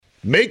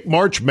Make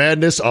March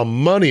Madness a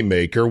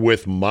moneymaker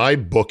with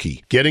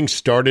MyBookie. Getting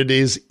started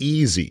is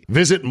easy.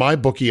 Visit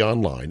MyBookie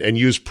online and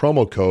use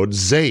promo code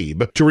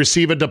ZABE to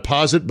receive a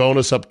deposit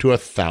bonus up to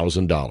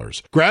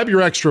 $1,000. Grab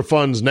your extra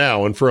funds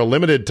now and for a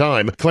limited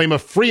time, claim a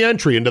free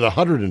entry into the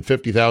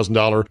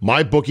 $150,000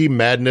 MyBookie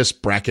Madness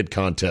Bracket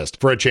Contest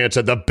for a chance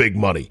at the big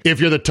money. If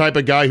you're the type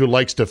of guy who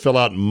likes to fill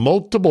out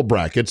multiple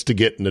brackets to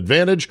get an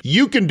advantage,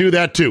 you can do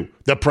that too.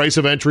 The price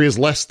of entry is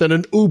less than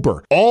an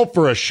Uber, all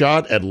for a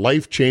shot at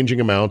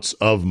life-changing amounts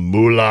of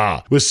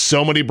moolah. With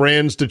so many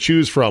brands to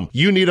choose from,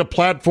 you need a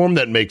platform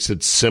that makes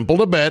it simple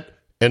to bet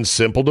and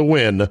simple to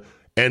win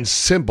and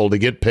simple to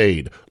get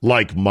paid,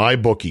 like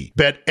MyBookie.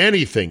 Bet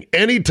anything,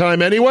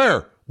 anytime,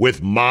 anywhere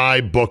with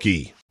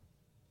MyBookie.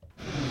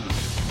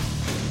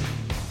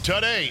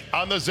 Today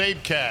on the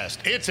Zabecast,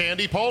 it's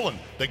Andy Pollin,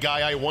 the guy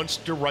I once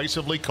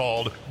derisively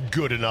called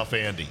Good Enough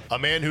Andy. A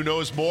man who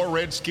knows more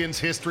Redskins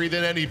history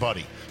than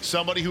anybody.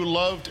 Somebody who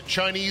loved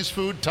Chinese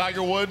food,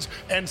 Tiger Woods,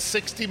 and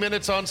 60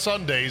 Minutes on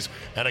Sundays.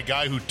 And a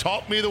guy who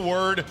taught me the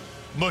word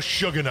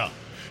Meshuggah.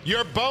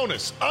 Your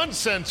bonus,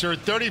 uncensored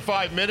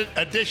 35-minute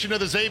edition of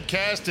the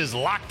Zabecast is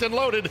locked and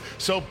loaded,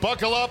 so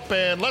buckle up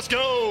and let's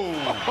go!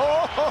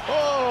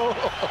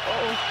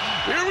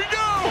 Here we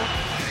go!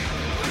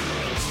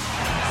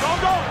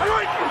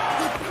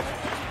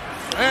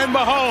 And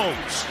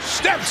Mahomes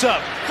steps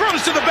up,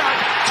 throws to the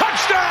back,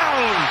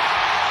 touchdown!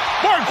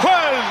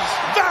 Marquez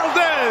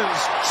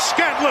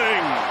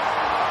Valdez-Scantling.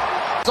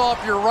 It's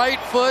off your right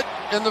foot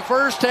in the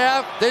first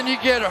half, then you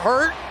get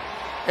hurt,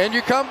 and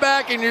you come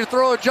back and you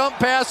throw a jump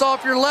pass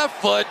off your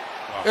left foot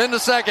in the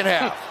second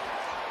half.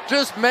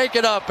 Just make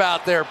it up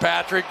out there,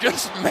 Patrick.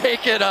 Just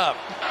make it up.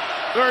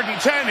 3rd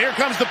and 10. Here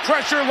comes the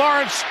pressure.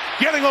 Lawrence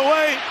getting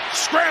away,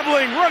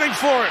 scrambling, running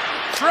for it.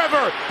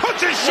 Trevor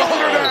puts his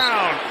shoulder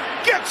down.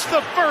 Gets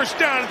the first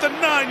down at the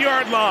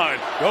 9-yard line.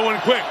 Going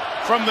quick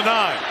from the 9.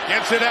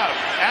 Gets it out.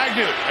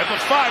 Agnew at the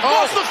 5.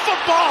 Lost the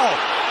football.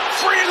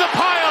 Free in the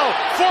pile.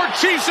 4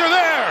 Chiefs are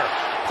there.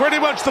 Pretty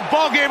much the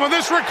ball game on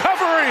this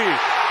recovery.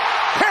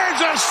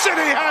 Kansas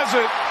City has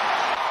it.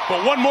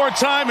 But one more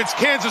time, it's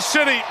Kansas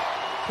City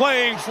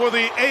playing for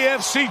the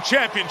AFC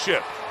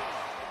Championship.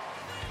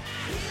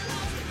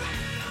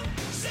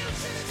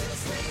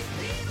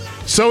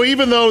 So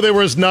even though there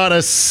was not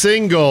a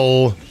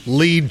single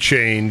lead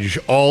change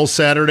all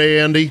Saturday,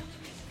 Andy,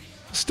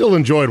 still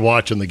enjoyed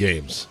watching the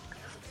games.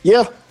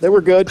 Yeah, they were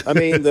good. I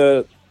mean,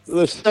 the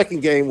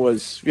second game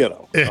was,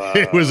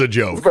 it was a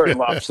joke. Very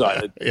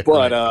lopsided.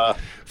 But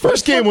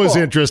first game was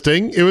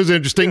interesting. It was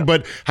interesting, yeah.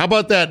 But how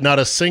about that? Not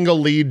a single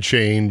lead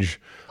change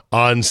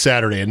on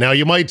Saturday. And now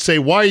you might say,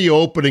 why are you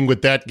opening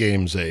with that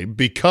game, Zabe?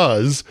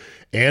 Because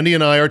Andy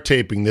and I are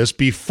taping this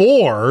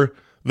before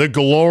the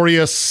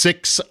glorious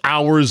 6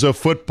 hours of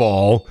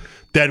football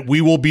that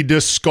we will be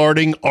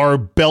discarding our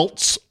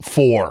belts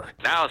for.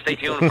 Now stay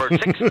tuned for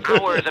 6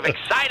 hours of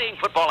exciting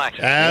football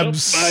action.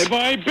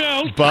 Bye-bye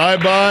belt.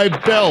 Bye-bye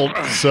belt.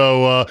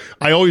 So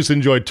I always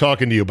enjoyed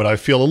talking to you, but I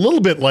feel a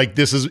little bit like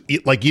this is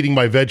like eating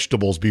my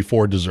vegetables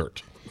before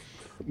dessert.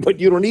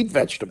 But you don't eat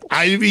vegetables.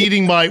 I'm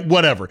eating my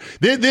whatever.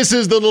 This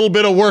is the little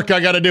bit of work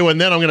I got to do,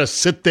 and then I'm going to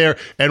sit there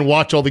and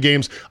watch all the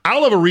games.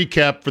 I'll have a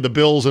recap for the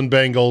Bills and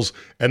Bengals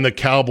and the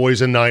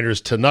Cowboys and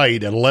Niners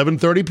tonight at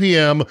 11:30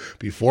 p.m.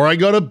 before I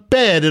go to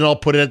bed, and I'll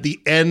put it at the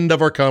end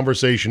of our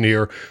conversation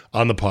here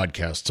on the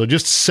podcast. So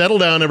just settle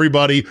down,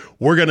 everybody.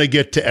 We're going to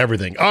get to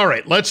everything. All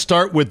right, let's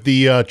start with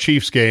the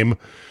Chiefs game.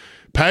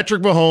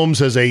 Patrick Mahomes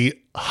has a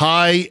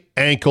high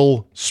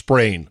ankle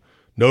sprain.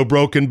 No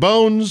broken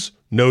bones,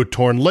 no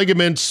torn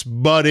ligaments,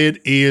 but it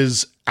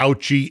is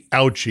ouchy,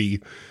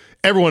 ouchy.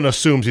 Everyone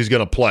assumes he's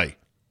going to play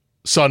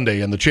Sunday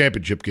in the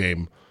championship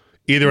game,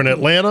 either in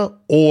Atlanta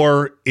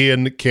or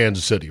in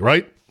Kansas City,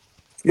 right?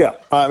 Yeah.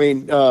 I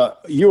mean,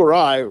 you or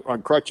I are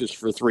on crutches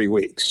for 3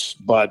 weeks,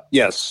 but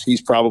yes,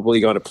 he's probably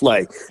going to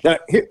play. Now,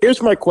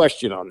 here's my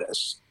question on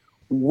this.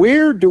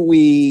 Where do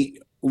we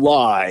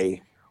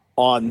lie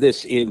on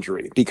this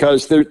injury?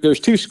 Because there's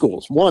two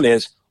schools. One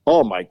is,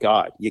 oh my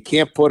God, you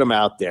can't put him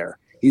out there.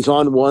 He's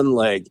on one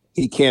leg.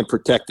 He can't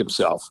protect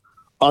himself.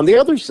 On the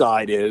other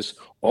side is,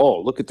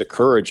 oh, look at the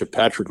courage of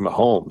Patrick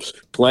Mahomes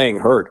playing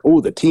hurt.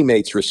 Oh, the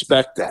teammates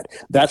respect that.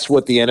 That's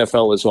what the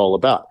NFL is all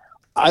about.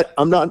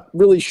 I'm not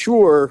really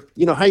sure,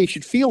 how you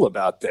should feel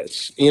about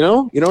this. You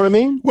know what I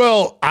mean?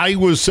 Well, I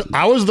was the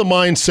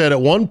mindset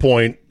at one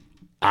point,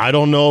 I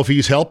don't know if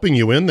he's helping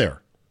you in there.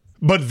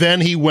 But then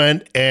he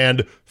went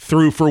and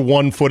threw for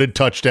one-footed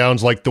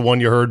touchdowns like the one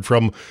you heard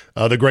from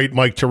the great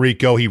Mike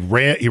Tirico. He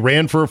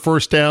ran for a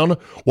first down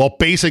while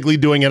basically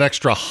doing an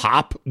extra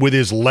hop with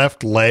his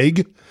left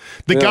leg.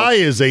 The guy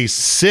is a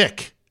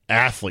sick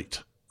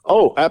athlete.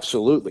 Oh,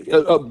 absolutely.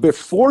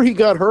 Before he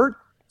got hurt,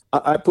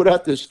 I put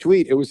out this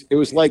tweet. It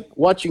was like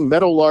watching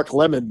Meadowlark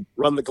Lemon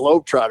run the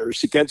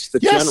Globetrotters against the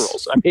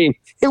Generals. I mean,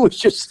 it was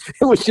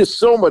just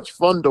so much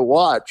fun to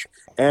watch.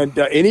 And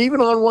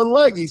even on one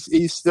leg,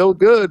 he's still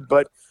good.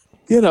 But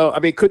I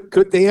mean,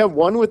 could they have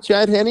won with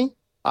Chad Henne?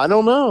 I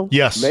don't know.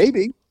 Yes,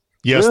 maybe.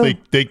 Yes,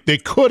 they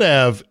could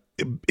have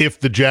if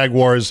the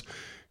Jaguars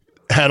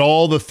had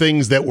all the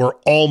things that were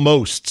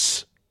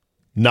almosts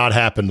not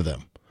happen to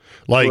them.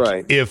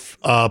 Like if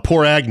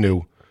poor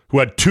Agnew, who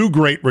had 2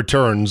 great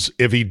returns,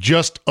 if he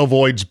just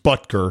avoids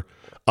Butker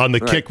on the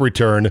kick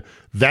return,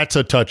 that's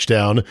a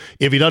touchdown.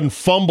 If he doesn't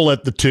fumble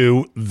at the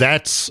 2,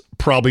 that's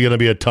probably going to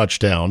be a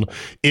touchdown.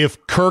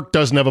 If Kirk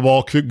doesn't have a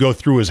ball go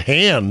through his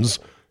hands,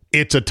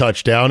 it's a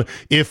touchdown.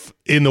 If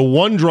in the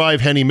one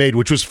drive Henny made,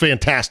 which was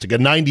fantastic, a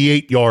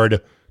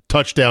 98-yard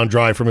touchdown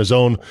drive from his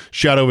own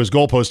shadow of his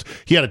goalpost,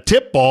 he had a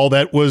tip ball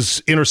that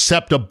was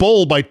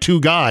interceptable by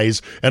 2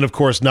 guys, and of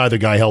course neither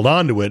guy held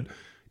on to it.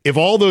 If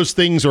all those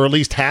things, or at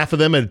least half of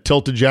them, had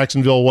tilted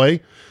Jacksonville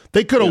away,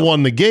 they could have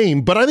won the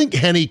game, but I think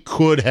Henny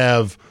could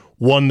have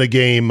won the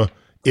game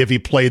if he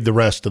played the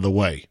rest of the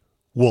way.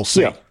 We'll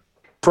see. Yeah,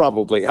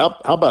 probably. How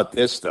about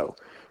this, though?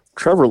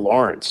 Trevor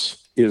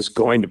Lawrence is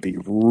going to be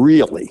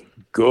really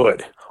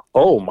good.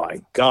 Oh,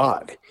 my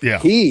God. Yeah.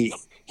 He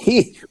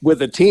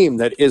with a team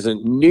that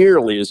isn't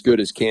nearly as good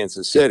as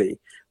Kansas City,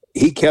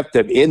 he kept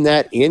them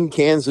in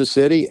Kansas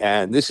City,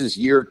 and this is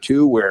year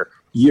 2 where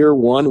year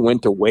 1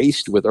 went to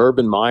waste with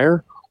Urban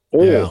Meyer.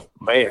 Oh,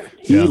 man,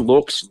 he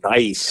looks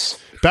nice.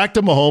 Back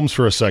to Mahomes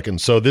for a second.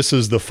 So this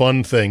is the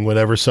fun thing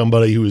whenever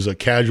somebody who is a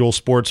casual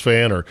sports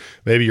fan, or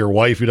maybe your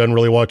wife who doesn't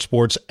really watch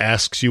sports,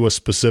 asks you a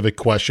specific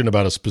question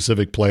about a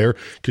specific player,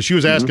 because she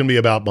was asking me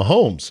about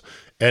Mahomes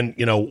and,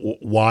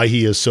 why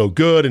he is so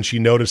good, and she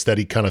noticed that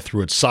he kind of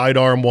threw it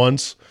sidearm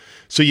once.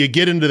 So you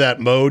get into that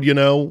mode,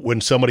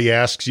 when somebody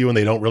asks you and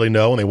they don't really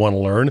know and they want to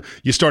learn,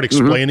 you start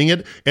explaining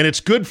it. And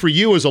it's good for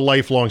you as a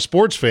lifelong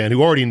sports fan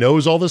who already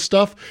knows all this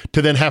stuff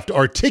to then have to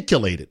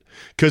articulate it,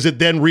 because it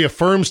then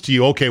reaffirms to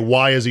you, okay,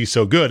 why is he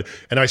so good?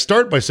 And I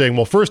start by saying,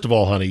 well, first of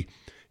all, honey,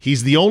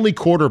 he's the only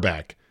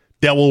quarterback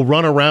that will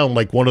run around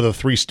like one of the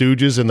 3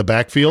 Stooges in the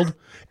backfield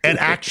and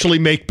actually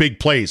make big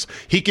plays.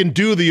 He can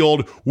do the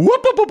old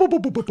whoop, whoop, whoop,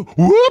 whoop, whoop,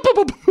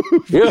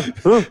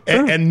 whoop, whoop,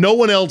 and no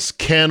one else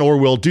can or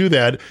will do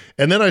that.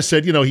 And then I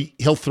said,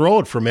 he'll throw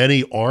it from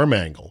any arm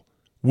angle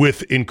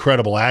with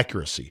incredible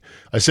accuracy.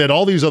 I said,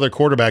 all these other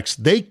quarterbacks,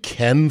 they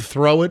can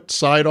throw it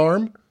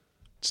sidearm.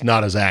 It's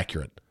not as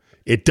accurate.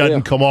 It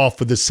doesn't come off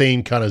with the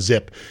same kind of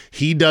zip.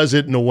 He does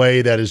it in a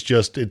way that is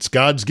just, it's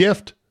God's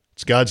gift.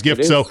 It's God's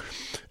gift. So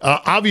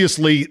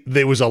obviously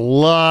there was a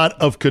lot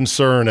of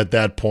concern at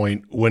that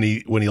point when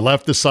he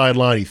left the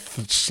sideline. He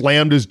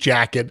slammed his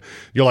jacket.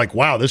 You're like,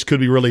 wow, this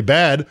could be really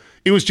bad.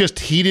 It was just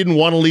he didn't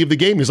want to leave the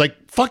game. He's like,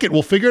 fuck it,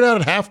 we'll figure it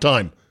out at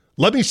halftime.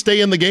 Let me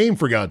stay in the game,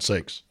 for God's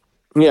sakes.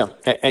 Yeah,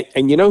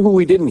 and you know who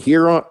we didn't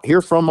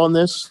hear from on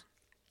this?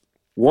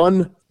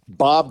 One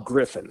Bob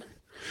Griffin.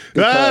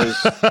 Because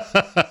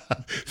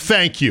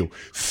Thank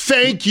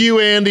you,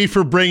 Andy,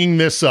 for bringing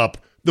this up.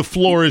 The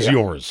floor is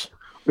yours.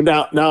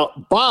 Now,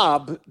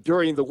 Bob,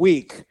 during the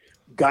week,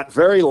 got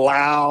very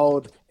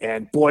loud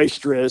and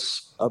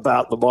boisterous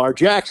about Lamar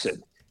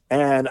Jackson.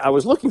 And I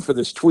was looking for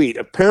this tweet.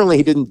 Apparently,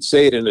 he didn't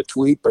say it in a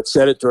tweet, but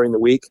said it during the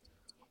week.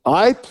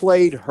 I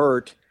played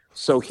hurt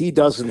so he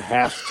doesn't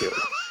have to.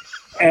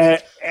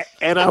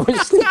 And I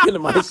was thinking to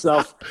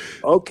myself,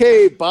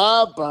 okay,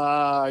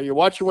 Bob, you're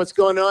watching what's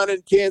going on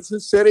in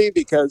Kansas City,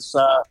 because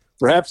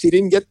perhaps he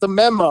didn't get the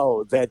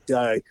memo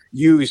that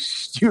you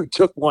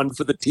took one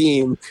for the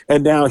team,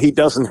 and now he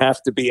doesn't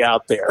have to be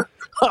out there.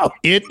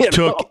 It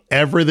took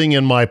everything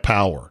in my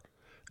power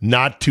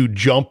not to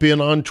jump in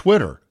on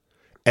Twitter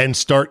and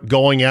start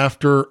going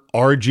after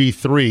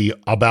RG3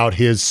 about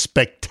his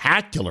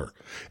spectacular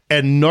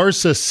and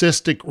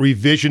narcissistic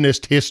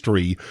revisionist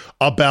history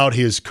about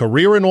his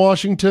career in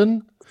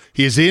Washington,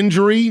 his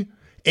injury,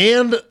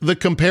 and the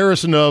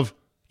comparison of,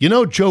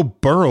 Joe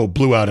Burrow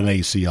blew out an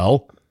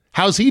ACL.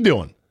 How's he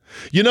doing?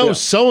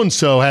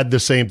 So-and-so had the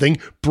same thing.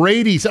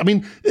 Brady's,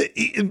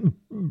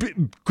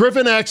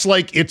 Griffin acts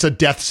like it's a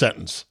death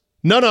sentence.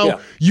 No.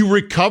 You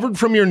recovered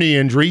from your knee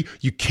injury.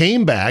 You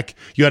came back.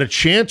 You had a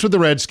chance with the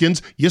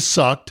Redskins. You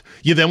sucked.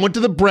 You then went to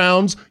the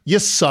Browns. You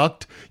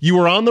sucked. You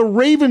were on the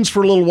Ravens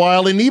for a little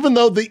while. And even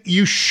though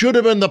you should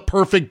have been the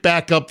perfect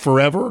backup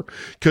forever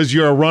because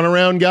you're a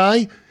runaround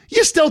guy,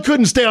 you still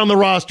couldn't stay on the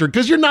roster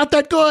because you're not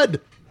that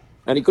good.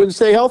 And he couldn't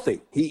stay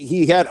healthy.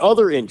 He had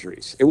other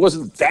injuries. It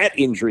wasn't that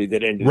injury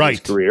that ended his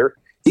career.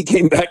 He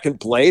came back and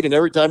played, and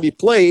every time he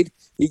played,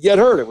 he'd get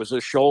hurt. It was a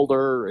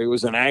shoulder, it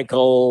was an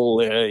ankle,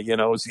 it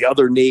was the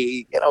other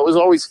knee. It was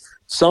always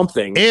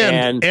something.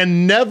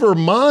 And never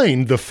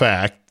mind the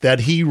fact that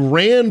he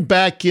ran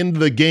back into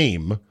the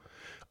game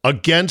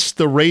against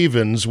the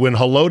Ravens when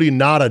Haloti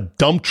Ngata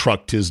dump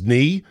trucked his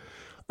knee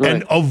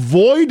and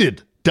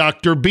avoided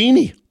Dr.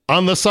 Beanie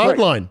on the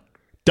sideline.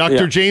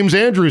 Dr. James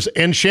Andrews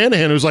and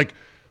Shanahan, who's like,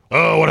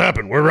 oh, what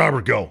happened? Where'd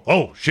Robert go?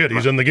 Oh, shit,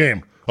 he's in the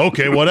game.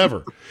 Okay,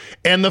 whatever.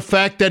 And the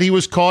fact that he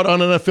was caught on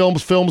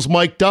NFL films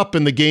mic'd up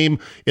in the game,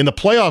 in the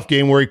playoff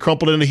game where he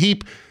crumpled in a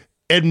heap,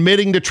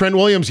 admitting to Trent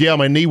Williams,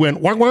 my knee went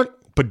whack,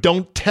 but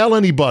don't tell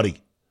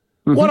anybody.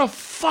 Mm-hmm. What a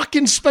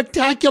fucking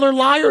spectacular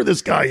liar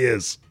this guy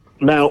is.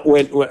 Now,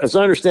 as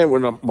I understand,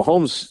 when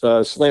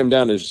Mahomes slammed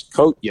down his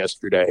coat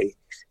yesterday,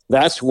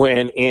 that's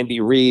when Andy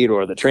Reid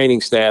or the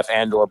training staff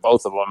and or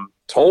both of them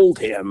told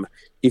him,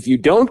 if you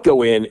don't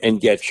go in and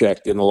get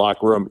checked in the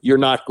locker room, you're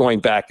not going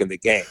back in the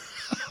game.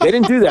 They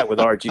didn't do that with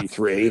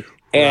RG3.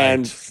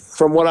 And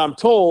from what I'm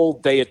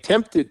told, they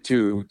attempted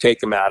to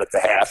take him out at the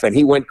half, and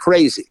he went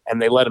crazy,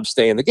 and they let him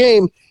stay in the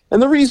game.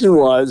 And the reason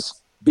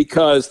was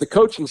because the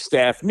coaching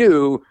staff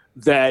knew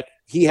that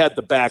he had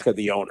the back of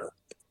the owner.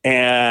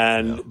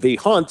 And the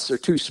Hunts are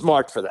too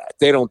smart for that.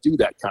 They don't do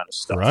that kind of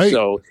stuff. Right.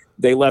 So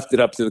they left it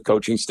up to the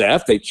coaching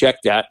staff. They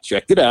checked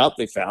it out.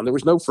 They found there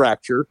was no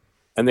fracture,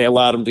 and they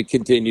allowed him to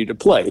continue to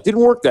play. It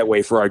didn't work that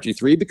way for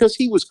RG3 because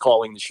he was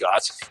calling the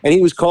shots, and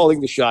he was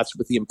calling the shots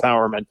with the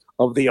empowerment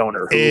of the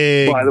owner,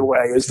 who, by the way,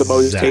 is the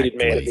most hated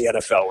man in the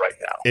NFL right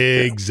now.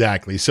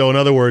 Exactly. So, in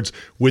other words,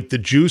 with the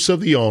juice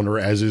of the owner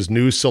as his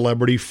new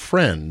celebrity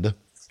friend,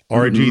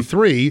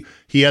 RG3,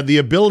 he had the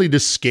ability to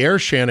scare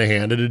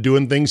Shanahan into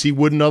doing things he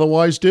wouldn't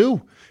otherwise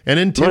do and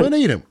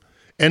intimidate him.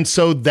 And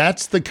so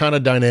that's the kind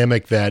of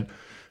dynamic that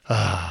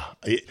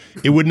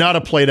it would not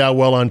have played out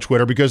well on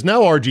Twitter, because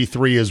now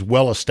RG3 is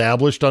well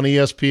established on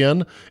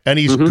ESPN and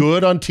he's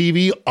good on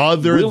TV,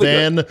 other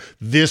than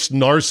this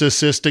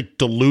narcissistic,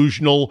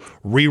 delusional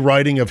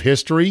rewriting of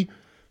history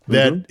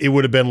that it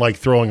would have been like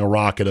throwing a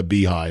rock at a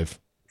beehive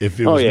if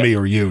it was me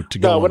or you to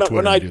go on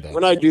Twitter and do that.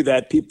 When I do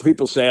that,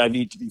 people say I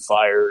need to be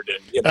fired.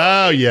 And,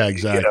 oh, yeah,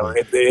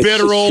 exactly.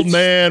 Bitter old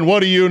man, what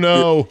do you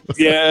know?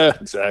 Yeah,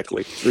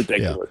 exactly. It's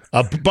ridiculous.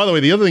 Yeah. By the way,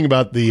 the other thing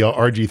about the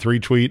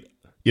RG3 tweet,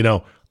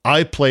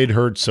 I played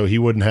hurt so he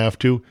wouldn't have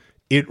to.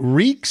 It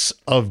reeks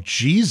of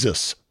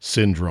Jesus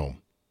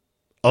syndrome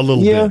a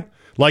little bit.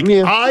 Like,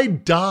 I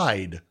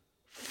died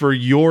for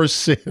your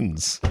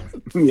sins.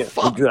 Yeah,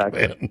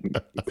 exactly.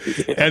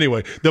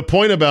 Anyway, the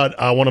point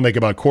I want to make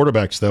about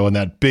quarterbacks, though, and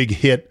that big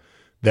hit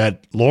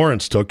that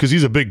Lawrence took, because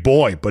he's a big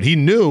boy, but he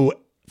knew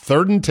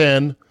 3rd and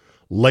 10,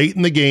 late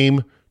in the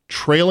game,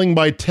 trailing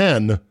by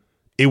 10,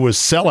 it was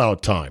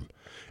sellout time.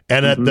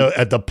 And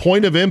at the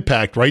point of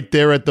impact, right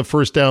there at the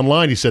first down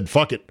line, he said,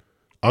 fuck it,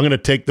 I'm going to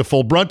take the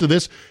full brunt of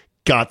this,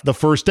 got the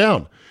first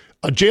down.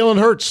 Jalen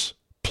Hurts,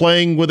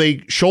 playing with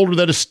a shoulder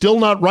that is still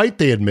not right,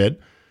 they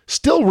admit,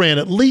 still ran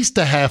at least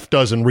a half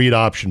dozen read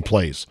option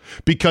plays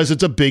because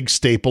it's a big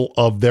staple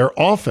of their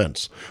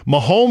offense.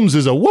 Mahomes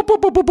is a whoop,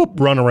 whoop, whoop, whoop, whoop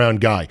run around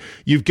guy.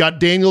 You've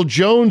got Daniel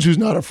Jones, who's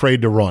not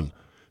afraid to run.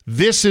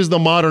 This is the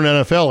modern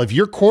NFL. If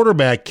your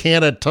quarterback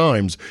can at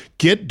times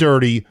get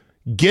dirty,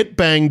 get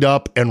banged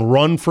up, and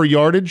run for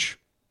yardage,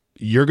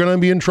 you're going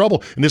to be in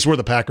trouble. And this is where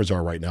the Packers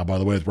are right now, by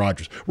the way, with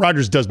Rodgers.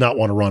 Rodgers does not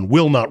want to run,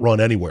 will not run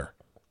anywhere.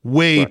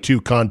 Way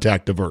too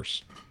contact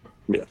averse.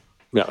 Yeah.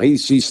 No,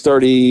 he's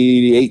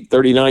 38,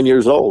 39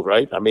 years old,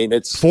 right? I mean,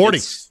 it's 40.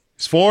 He's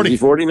 40. Is he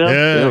 40 now?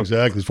 Yeah,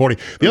 exactly. He's 40.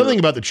 The other thing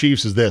about the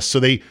Chiefs is this.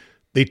 So they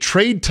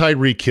trade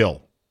Tyreek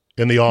Hill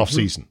in the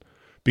offseason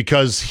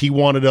because he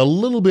wanted a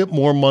little bit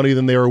more money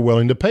than they were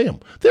willing to pay him.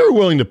 They were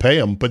willing to pay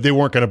him, but they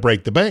weren't going to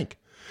break the bank.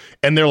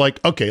 And they're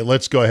like, okay,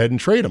 let's go ahead and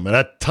trade him. And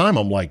at the time,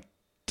 I'm like,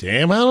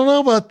 damn, I don't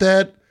know about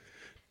that.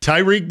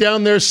 Tyreek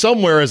down there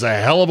somewhere is a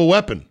hell of a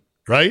weapon,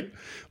 right?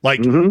 Like,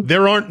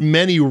 there aren't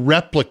many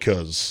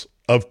replicas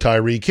of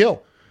Tyreek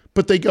Hill.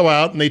 But they go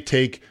out and they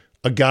take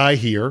a guy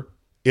here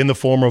in the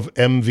form of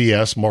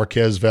MVS,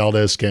 Marquez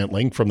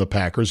Valdez-Scantling from the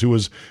Packers, who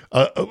was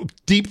a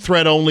deep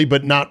threat only,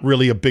 but not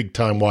really a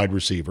big-time wide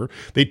receiver.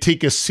 They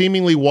take a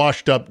seemingly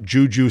washed-up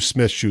Juju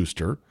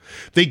Smith-Schuster.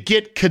 They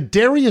get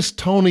Kadarius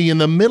Toney in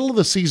the middle of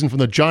the season from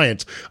the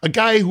Giants, a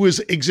guy who has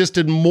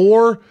existed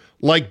more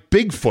like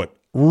Bigfoot,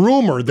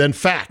 rumor than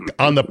fact,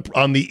 on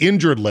the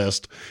injured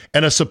list,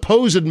 and a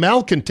supposed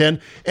malcontent,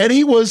 and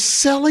he was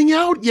selling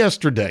out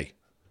yesterday.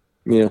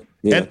 Yeah.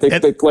 And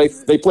they play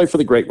for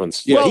the great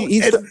ones. Yeah, well,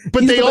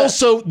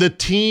 the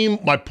team,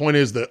 my point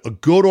is that a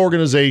good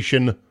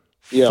organization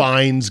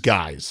finds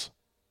guys.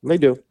 They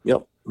do.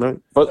 Yep. Right.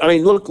 But I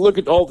mean, look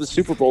at all the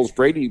Super Bowls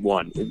Brady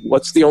won.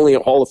 What's the only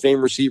Hall of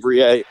Fame receiver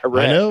he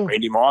ever had? I know.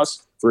 Randy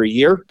Moss for a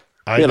year.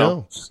 I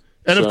know.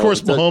 And of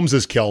course, Mahomes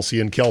is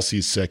Kelsey, and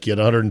Kelsey's sick. He had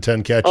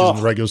 110 catches in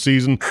the regular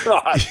season.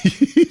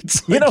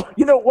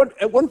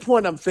 At one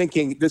point, I'm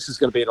thinking this is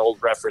going to be an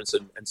old reference,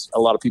 and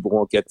a lot of people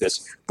won't get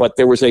this. But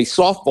there was a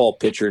softball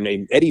pitcher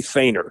named Eddie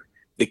Feiner,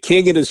 the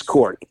king in his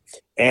court,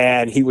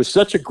 and he was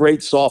such a great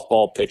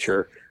softball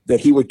pitcher that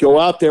he would go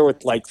out there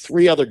with like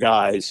 3 other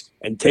guys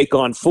and take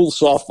on full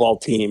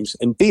softball teams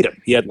and beat them.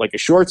 He had like a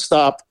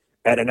shortstop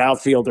and an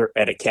outfielder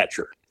and a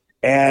catcher.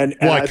 And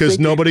why? Because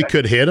nobody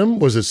could hit him?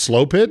 Was it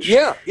slow pitch?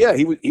 Yeah.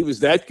 He was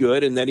that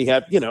good, and then he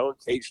had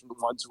occasional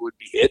ones who would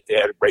be hit. They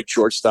had a great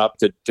shortstop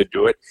to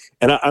do it.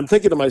 And I'm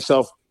thinking to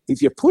myself,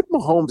 if you put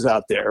Mahomes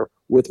out there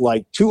with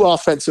like 2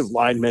 offensive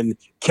linemen,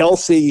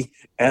 Kelsey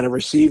and a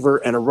receiver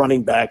and a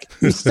running back,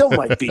 he still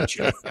might beat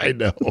you. I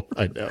know.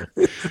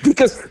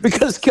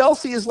 because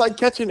Kelsey is like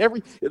catching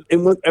every.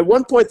 And at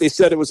one point they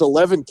said it was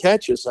 11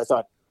 catches. I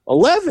thought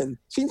 11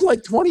 seems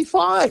like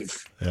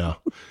 25. Yeah.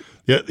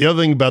 Yeah, the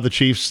other thing about the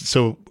Chiefs,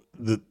 so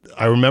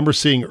I remember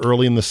seeing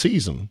early in the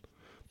season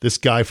this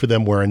guy for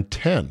them wearing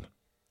 10.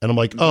 And I'm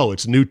like, oh,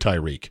 it's new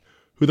Tyreek.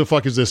 Who the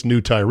fuck is this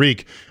new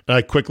Tyreek? And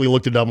I quickly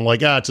looked it up. I'm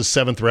like, it's a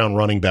 7th-round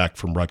running back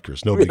from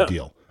Rutgers. No big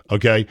deal.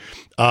 Okay.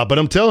 But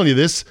I'm telling you,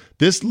 this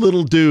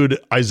little dude,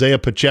 Isaiah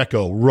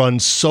Pacheco,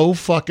 runs so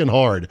fucking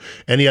hard.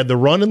 And he had the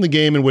run in the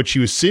game in which he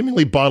was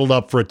seemingly bottled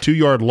up for a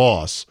 2-yard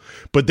loss,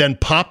 but then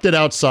popped it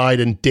outside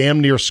and damn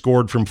near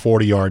scored from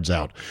 40 yards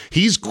out.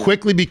 He's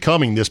quickly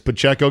becoming, this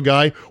Pacheco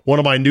guy, one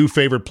of my new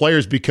favorite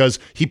players because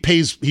he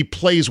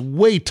plays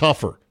way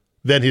tougher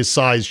than his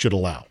size should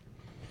allow.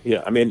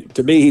 Yeah, I mean,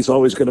 to me, he's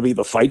always going to be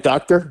the fight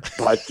doctor.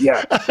 But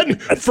yeah,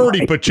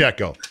 Ferdy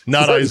Pacheco,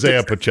 not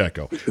Isaiah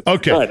Pacheco.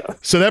 Okay,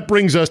 so that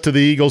brings us to the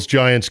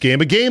Eagles-Giants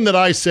game, a game that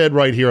I said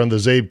right here on the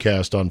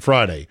Zabecast on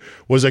Friday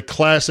was a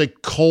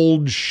classic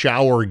cold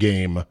shower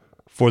game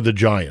for the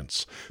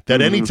Giants.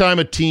 That anytime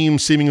a team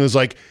seemingly was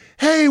like,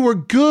 hey, we're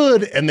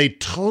good, and they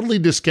totally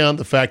discount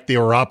the fact they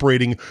were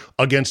operating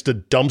against a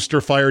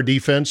dumpster fire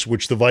defense,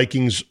 which the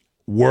Vikings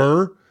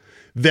were,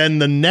 then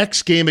the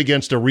next game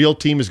against a real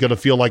team is going to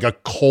feel like a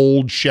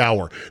cold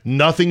shower.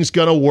 Nothing's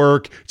going to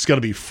work. It's going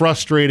to be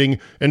frustrating.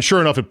 And sure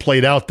enough, it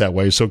played out that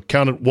way. So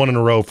count it 1 in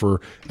a row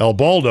for El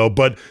Baldo.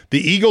 But the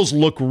Eagles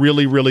look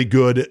really, really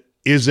good.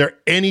 Is there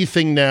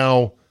anything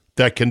now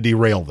that can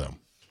derail them?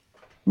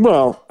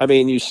 Well, I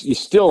mean, you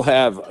still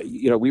have,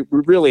 we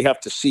really have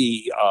to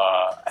see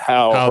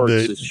how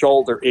Hurts'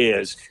 shoulder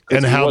is.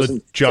 And how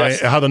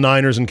the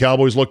Niners and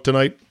Cowboys look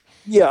tonight?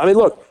 Yeah, I mean,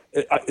 look,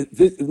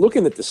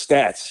 looking at the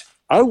stats,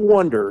 I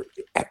wonder,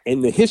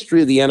 in the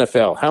history of the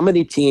NFL, how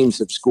many teams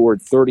have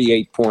scored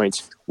 38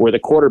 points where the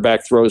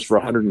quarterback throws for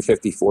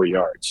 154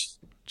 yards?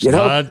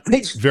 Not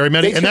very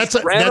many. And that's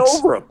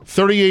over them.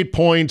 38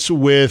 points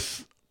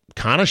with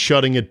kind of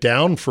shutting it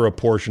down for a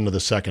portion of the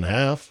second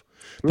half.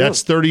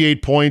 That's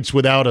 38 points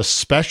without a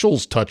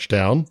specials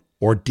touchdown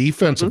or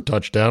defensive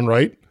touchdown,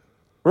 right?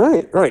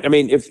 Right. I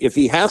mean, if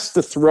he has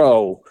to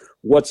throw,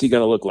 what's he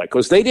going to look like?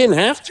 Because they didn't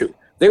have to.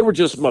 They were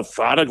just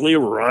methodically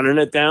running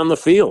it down the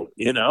field.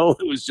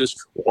 It was just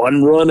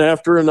one run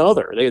after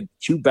another. They had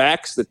 2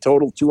 backs that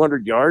totaled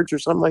 200 yards or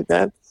something like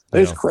that. It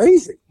was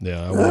crazy.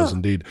 Yeah, it was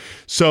indeed.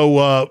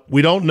 So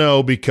we don't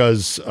know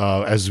because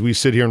as we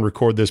sit here and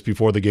record this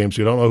before the games,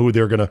 we don't know who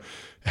they're going to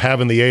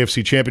have in the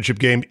AFC Championship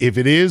game. If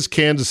it is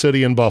Kansas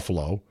City and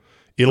Buffalo,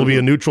 it'll be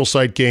a neutral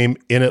site game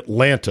in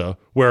Atlanta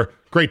where,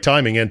 great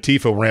timing,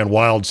 Antifa ran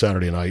wild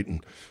Saturday night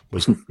and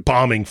was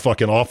bombing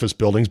fucking office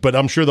buildings, but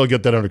I'm sure they'll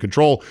get that under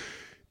control.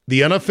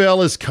 The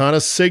NFL is kind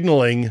of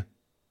signaling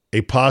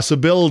a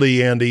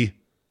possibility, Andy,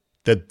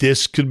 that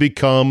this could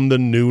become the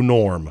new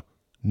norm.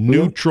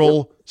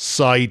 Neutral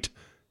site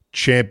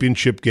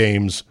championship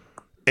games.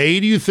 A,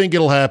 do you think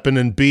it'll happen?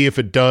 And B, if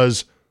it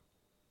does,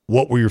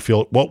 what will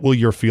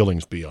your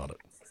feelings be on it?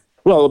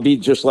 Well, it'll be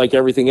just like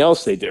everything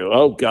else they do.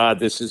 Oh, God,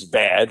 this is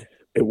bad.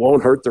 It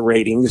won't hurt the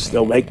ratings.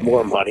 They'll make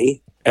more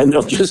money, and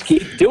they'll just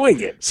keep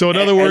doing it. So in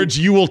other words,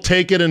 you will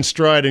take it in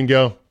stride and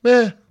go,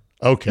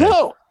 okay.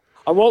 No.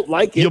 I won't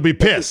like it. You'll be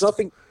pissed.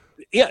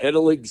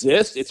 It'll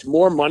exist. It's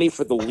more money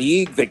for the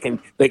league. They can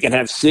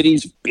have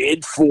cities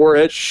bid for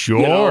it.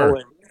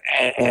 Sure.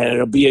 And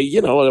it'll be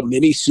a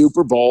mini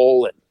Super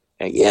Bowl.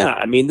 And yeah,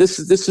 I mean this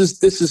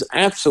is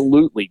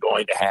absolutely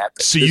going to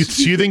happen. So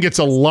you think it's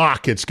a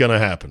lock? It's going to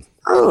happen?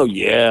 Oh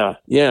yeah.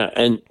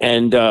 And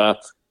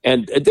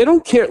they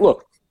don't care.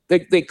 Look,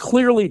 they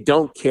clearly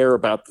don't care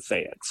about the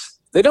fans.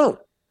 They don't.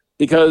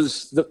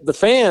 Because the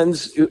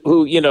fans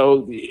who,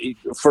 now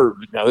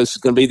this is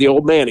going to be the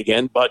old man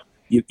again, but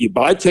you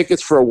buy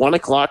tickets for a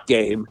 1:00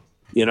 game,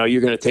 you're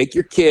going to take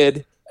your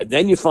kid, and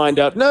then you find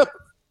out, nope,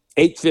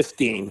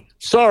 8:15.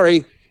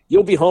 Sorry,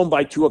 you'll be home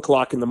by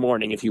 2:00 in the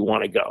morning if you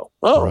want to go.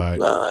 Oh, right.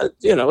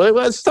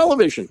 It's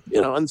television,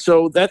 and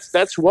so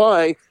that's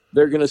why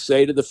they're going to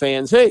say to the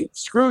fans, hey,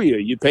 screw you.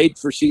 You paid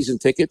for season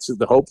tickets in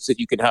the hopes that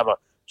you can have a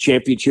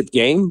championship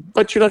game,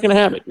 but you're not going to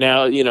have it.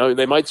 Now,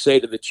 they might say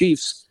to the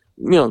Chiefs,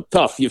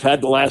 tough. You've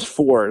had the last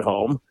 4 at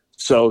home.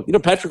 So,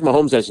 Patrick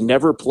Mahomes has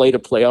never played a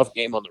playoff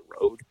game on the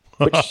road,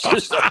 which is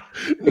just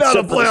not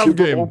a playoff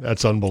game.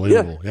 That's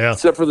unbelievable. Yeah.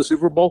 Except for the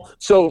Super Bowl.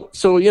 So,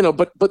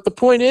 but the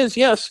point is,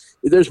 yes,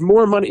 there's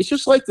more money. It's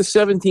just like the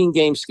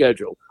 17-game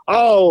schedule.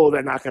 Oh,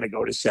 they're not going to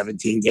go to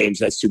 17 games.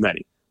 That's too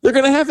many. They're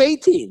going to have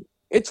 18.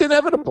 It's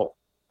inevitable.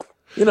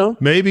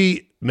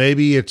 Maybe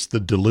it's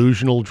the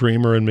delusional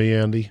dreamer in me,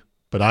 Andy,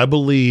 but I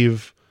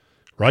believe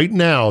right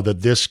now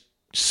that this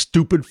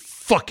stupid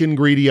fucking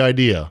greedy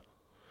idea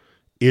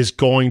is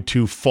going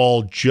to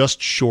fall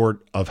just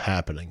short of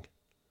happening.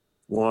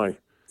 Why?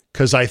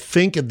 Because I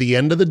think at the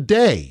end of the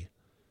day,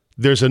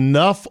 there's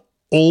enough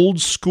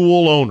old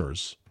school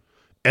owners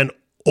and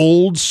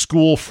old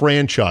school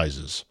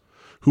franchises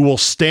who will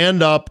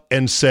stand up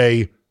and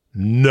say,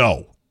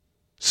 no,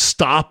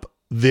 stop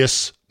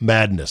this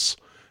madness.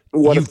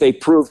 What if they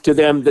prove to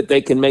them that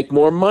they can make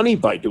more money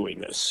by doing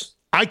this?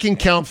 I can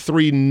count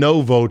 3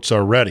 no votes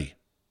already.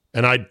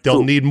 And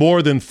they'll need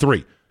more than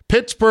 3.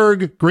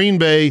 Pittsburgh, Green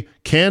Bay,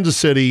 Kansas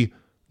City,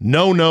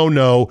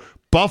 no.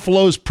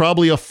 Buffalo's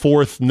probably a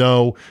 4th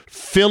no.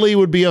 Philly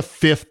would be a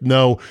 5th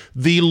no.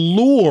 The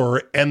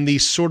lure and the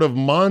sort of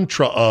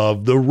mantra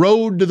of the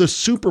road to the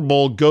Super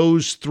Bowl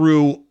goes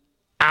through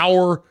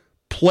our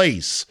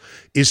place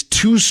is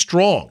too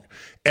strong.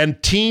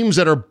 and teams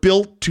that are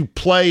built to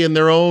play in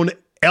their own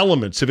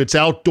elements, if it's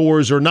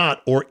outdoors or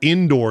not, or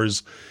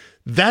indoors,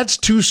 that's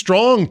too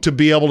strong to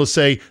be able to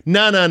say,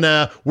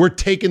 nah, we're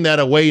taking that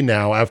away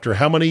now after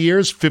how many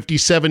years?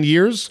 57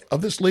 years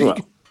of this league?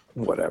 Well,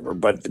 whatever.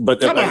 But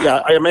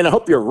yeah, I mean, I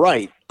hope you're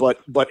right.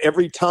 But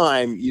every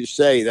time you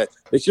say that,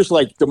 it's just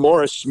like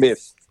DeMaurice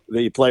Smith,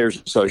 the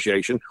Players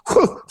Association,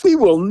 we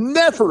will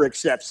never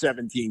accept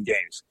 17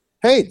 games.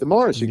 Hey,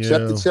 DeMaurice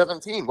accepted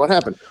 17. What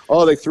happened?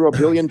 Oh, they threw $1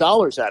 billion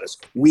at us.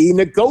 We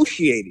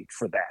negotiated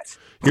for that.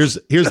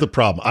 Here's the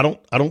problem.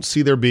 I don't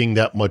see there being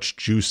that much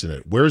juice in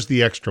it. Where's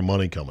the extra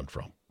money coming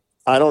from?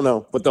 I don't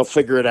know, but they'll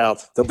figure it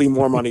out. There'll be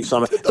more money.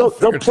 They'll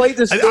play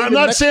this. I'm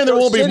not saying there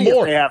won't be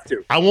more. They have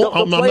to. I won't.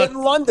 They'll play it in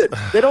London.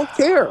 They don't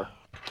care.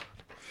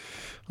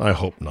 I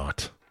hope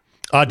not.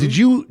 Did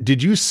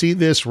you see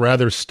this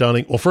rather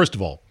stunning? Well, first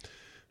of all,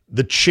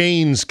 the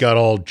chains got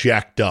all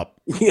jacked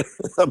up. Yeah,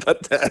 how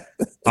about that?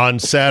 On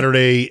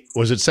Saturday,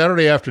 was it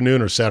Saturday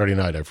afternoon or Saturday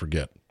night? I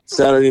forget.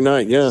 Saturday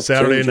night, yeah.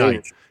 Saturday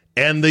night.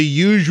 And the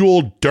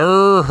usual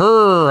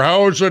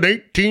how's an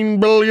 $18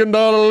 billion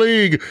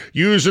league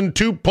using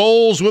 2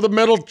 poles with a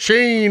metal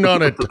chain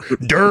on it?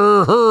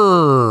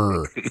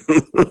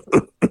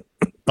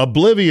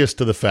 Oblivious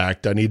to the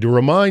fact, I need to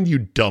remind you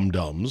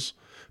dum-dums,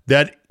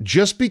 that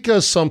just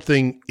because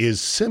something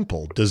is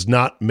simple does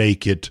not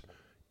make it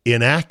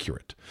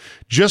inaccurate.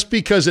 Just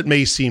because it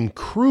may seem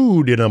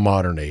crude in a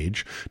modern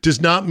age does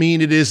not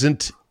mean it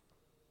isn't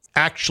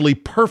actually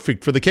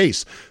perfect for the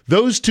case.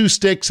 Those 2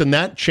 sticks and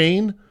that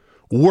chain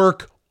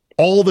work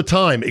all the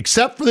time,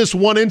 except for this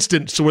one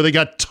instance where they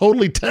got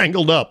totally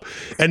tangled up.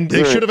 And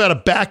they should have had a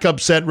backup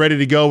set ready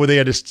to go where they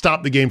had to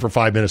stop the game for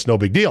 5 minutes. No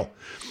big deal.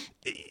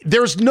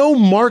 There's no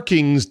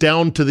markings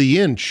down to the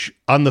inch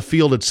on the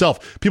field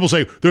itself. People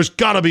say, there's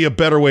got to be a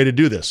better way to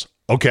do this.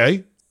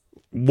 Okay.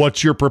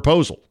 What's your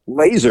proposal?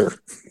 Laser.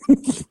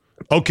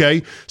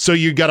 Okay. So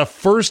you got a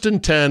 1st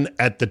and 10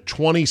 at the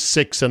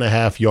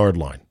 26.5-yard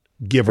line,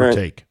 give or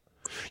take.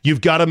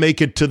 You've got to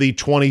make it to the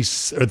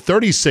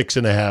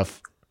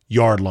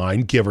 36.5-yard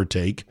line, give or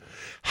take.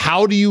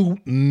 How do you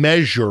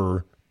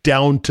measure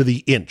down to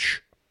the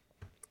inch?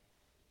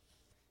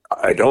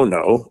 I don't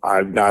know.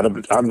 I'm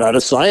not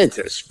a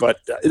scientist, but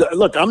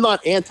look, I'm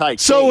not anti.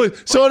 So in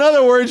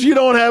other words, you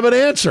don't have an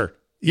answer.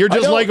 You're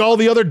just like all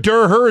the other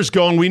Durhers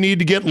going, we need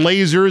to get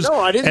lasers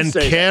and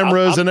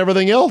cameras and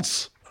everything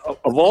else.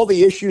 Of all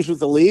the issues with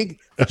the league,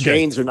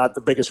 chains are not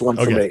the biggest one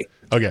for me.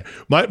 Okay.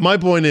 My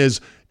point is,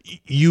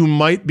 you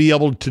might be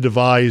able to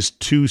devise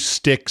 2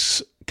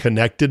 sticks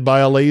connected by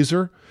a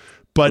laser,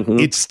 but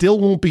it still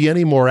won't be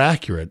any more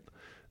accurate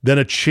than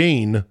a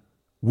chain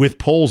with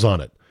poles on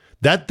it.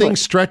 That thing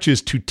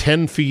stretches to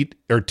 10 feet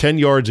or 10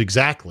 yards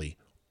exactly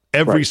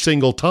every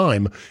single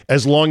time,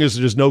 as long as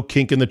there's no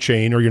kink in the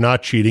chain or you're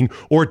not cheating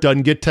or it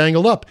doesn't get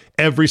tangled up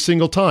every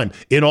single time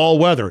in all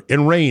weather,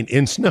 in rain,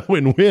 in snow,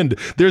 in wind.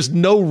 There's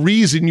no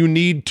reason you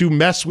need to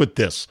mess with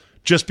this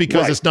just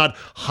because it's not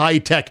high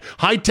tech.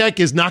 High tech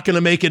is not going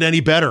to make it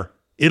any better.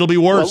 It'll be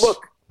worse. Well,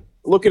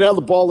 look at how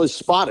the ball is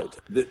spotted.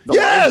 The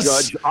yes,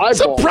 line judge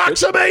it's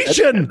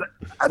approximation.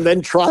 And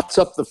then trots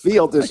up the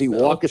field. Does he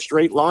walk a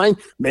straight line?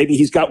 Maybe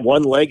he's got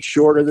one leg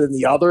shorter than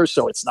the other,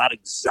 so it's not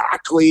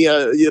exactly,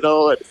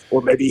 or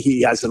maybe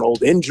he has an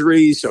old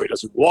injury, so he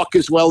doesn't walk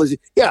as well as he.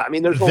 Yeah, I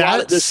mean, there's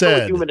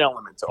still a human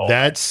element to all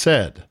that.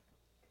 Said,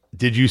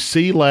 did you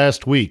see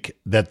last week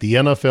that the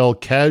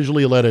NFL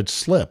casually let it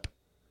slip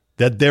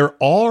that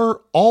there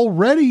are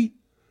already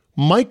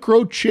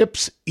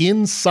microchips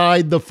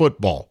inside the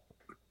football?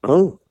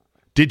 Oh.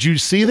 Did you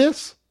see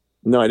this?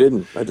 No, I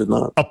didn't. I did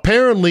not.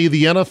 Apparently,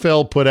 the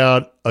NFL put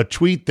out a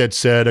tweet that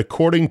said,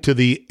 according to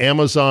the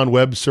Amazon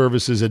Web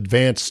Services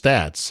advanced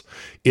stats,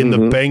 in the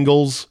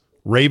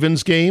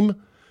Bengals-Ravens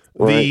game,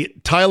 the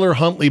Tyler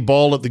Huntley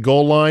ball at the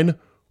goal line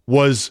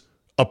was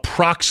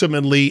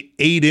approximately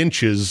 8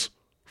 inches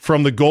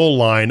from the goal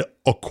line,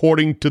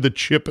 according to the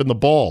chip in the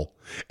ball.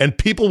 And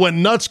people went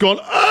nuts going,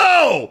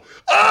 oh,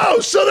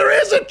 so there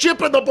is a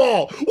chip in the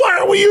ball. Why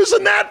are we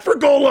using that for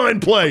goal line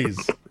plays?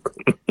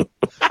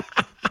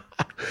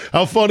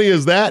 How funny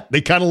is that?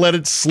 They kind of let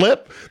it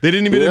slip. They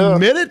didn't even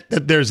admit it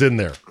that there's in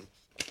there.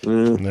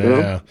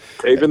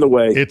 Paving the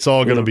way. It's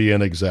all going to be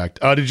inexact.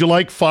 Did you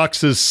like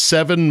Fox's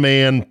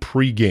 7-man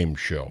pregame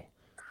show?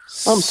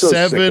 I'm so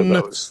sick of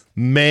those.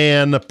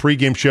 7-man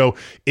pregame show,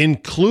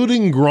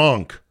 including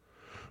Gronk,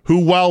 who,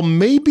 while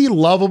maybe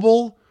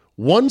lovable,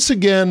 once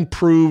again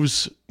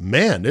proves,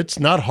 man, it's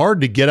not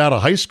hard to get out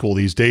of high school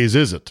these days,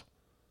 is it?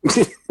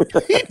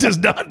 He does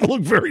not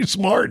look very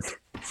smart.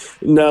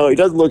 No, he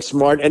doesn't look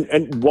smart.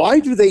 And why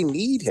do they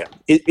need him?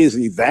 Is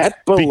he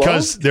that beloved?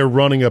 Because they're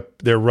running up.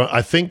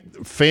 I think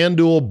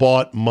FanDuel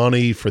bought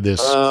money for this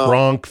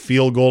Gronk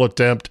field goal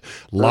attempt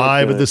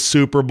live at the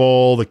Super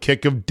Bowl, the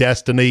kick of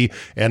destiny,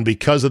 and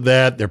because of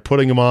that, they're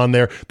putting him on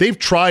there. They've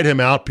tried him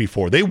out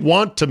before. They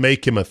want to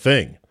make him a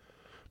thing,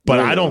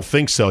 but I don't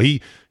think so. He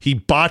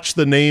botched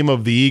the name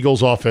of the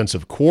Eagles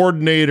offensive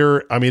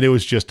coordinator. I mean, it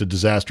was just a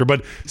disaster.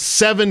 But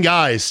 7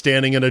 guys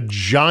standing in a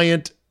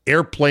giant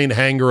airplane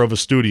hangar of a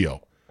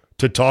studio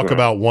to talk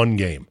about one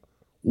game.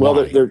 Well,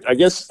 Why? I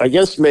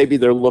guess maybe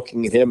they're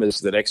looking at him as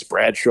the next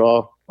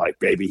Bradshaw. Like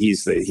maybe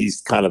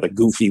he's kind of the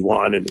goofy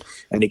one,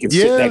 and he can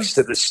sit next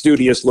to the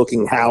studious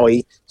looking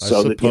Howie,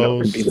 so that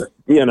can be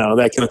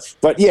that kind of.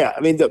 But yeah,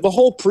 I mean the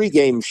whole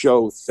pregame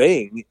show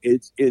thing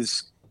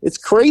is it's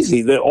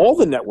crazy that all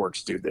the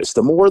networks do this.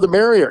 The more the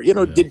merrier.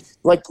 Did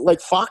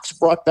like Fox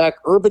brought back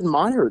Urban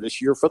Meyer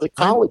this year for the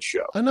college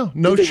show. I know,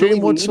 no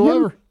shame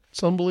whatsoever.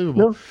 It's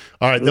unbelievable. No.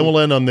 All right, then we'll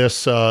end on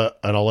this, and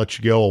I'll let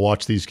you go. I'll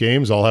watch these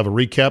games. I'll have a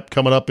recap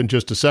coming up in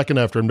just a second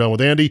after I'm done with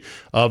Andy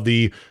of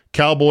the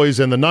Cowboys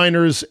and the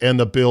Niners and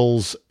the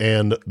Bills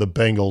and the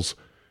Bengals.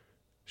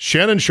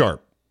 Shannon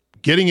Sharpe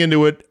getting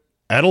into it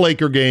at a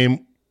Laker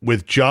game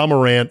with Ja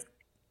Morant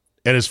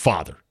and his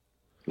father.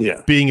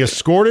 Yeah. Being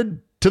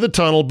escorted to the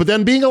tunnel, but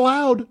then being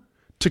allowed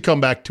to come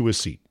back to his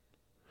seat.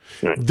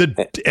 Right.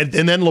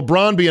 And then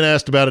LeBron being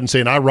asked about it and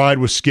saying, I ride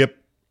with Skip.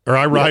 Or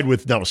I ride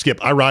with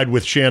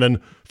Shannon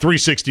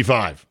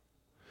 365.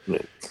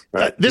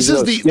 Right. This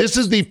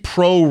is the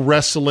pro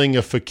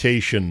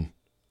wrestlingification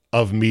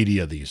of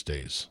media these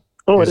days.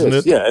 Oh, isn't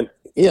it?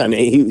 Yeah, and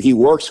he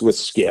works with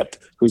Skip,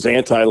 who's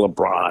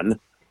anti-LeBron.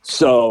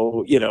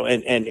 So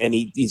and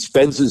he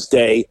spends his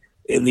day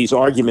in these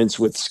arguments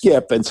with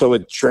Skip, and so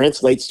it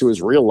translates to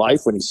his real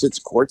life when he sits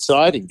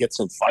courtside and gets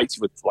in fights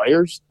with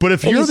players. But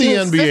if you're the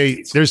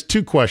NBA, there's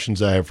two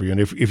questions I have for you. And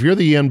if you're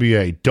the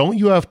NBA, don't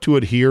you have to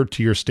adhere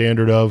to your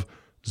standard of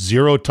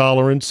zero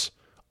tolerance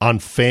on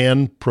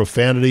fan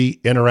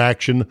profanity,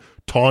 interaction,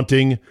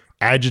 taunting,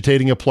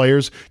 agitating of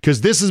players?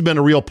 Because this has been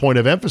a real point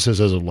of emphasis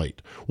as of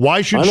late.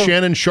 Why should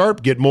Shannon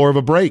Sharpe get more of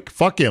a break?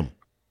 Fuck him.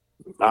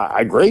 I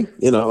agree,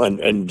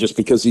 and just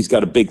because he's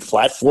got a big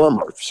platform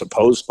or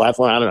supposed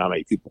platform, I don't know how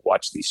many people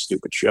watch these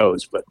stupid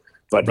shows, but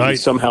right.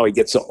 Somehow he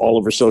gets all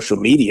over social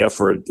media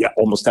for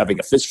almost having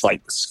a fist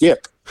fight with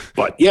Skip.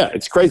 But yeah,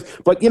 it's crazy.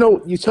 But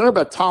you talk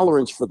about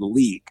tolerance for the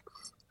league.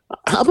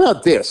 How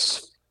about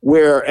this?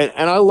 Where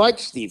and I like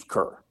Steve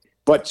Kerr,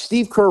 but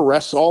Steve Kerr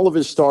rests all of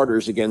his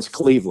starters against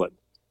Cleveland,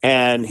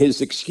 and his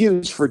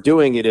excuse for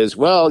doing it is,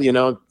 well,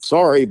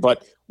 sorry,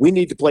 but we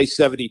need to play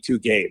 72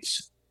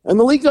 games. And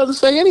the league doesn't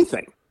say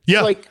anything.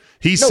 Yeah,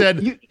 he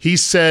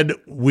said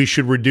we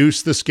should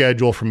reduce the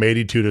schedule from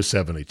 82 to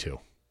 72.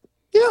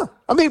 Yeah,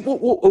 I mean,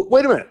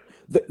 wait a minute.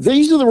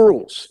 These are the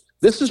rules.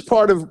 This is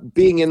part of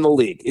being in the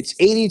league. It's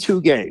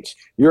 82 games.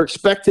 You're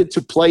expected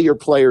to play your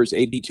players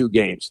 82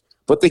 games,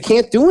 but they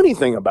can't do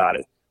anything about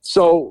it.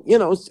 So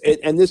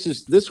and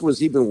this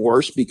was even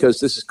worse because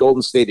this is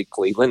Golden State at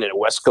Cleveland and a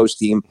West Coast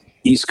team,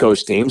 East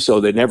Coast team. So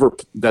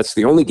that's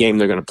the only game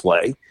they're going to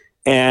play.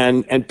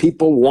 And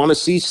people want to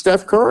see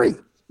Steph Curry.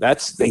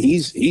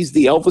 He's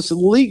the Elvis of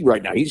the league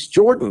right now. He's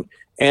Jordan.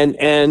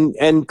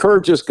 And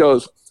Kerr just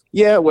goes,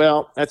 yeah,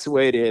 well, that's the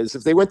way it is.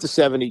 If they went to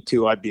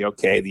 72, I'd be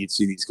okay. You'd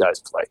see these guys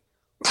play.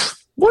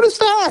 What is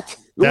that?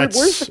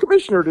 Where's the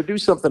commissioner to do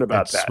something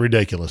about that? That's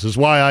ridiculous. It's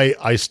why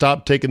I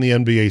stopped taking the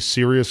NBA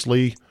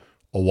seriously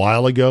a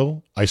while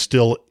ago. I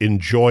still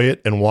enjoy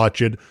it and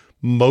watch it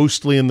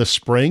mostly in the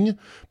spring,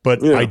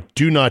 but I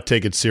do not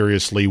take it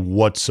seriously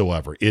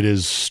whatsoever. It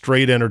is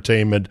straight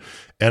entertainment,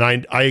 and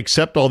I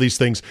accept all these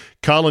things.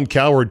 Colin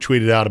Cowherd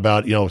tweeted out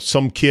about,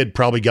 some kid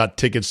probably got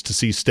tickets to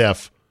see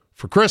Steph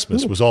for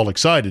Christmas, was all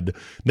excited,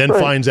 then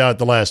finds out at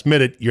the last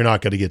minute you're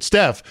not going to get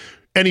Steph.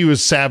 And he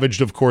was savaged,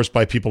 of course,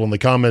 by people in the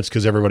comments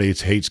because everybody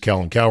hates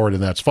Colin Cowherd,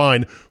 and that's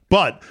fine.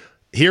 But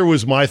here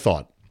was my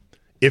thought.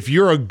 If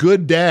you're a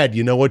good dad,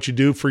 you know what you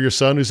do for your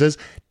son who says,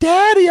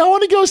 Daddy, I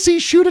want to go see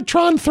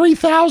Shootatron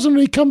 3000 when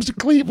he comes to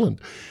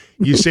Cleveland.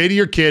 You say to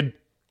your kid,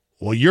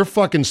 well, you're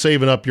fucking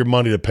saving up your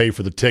money to pay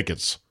for the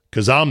tickets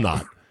because I'm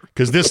not.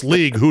 Because this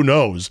league, who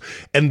knows?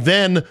 And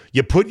then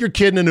you put your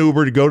kid in an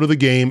Uber to go to the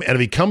game, and if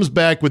he comes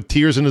back with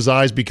tears in his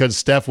eyes because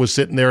Steph was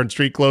sitting there in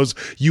street clothes,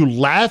 you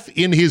laugh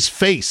in his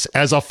face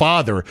as a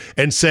father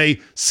and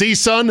say, see,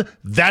 son,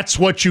 that's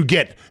what you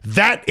get.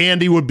 That,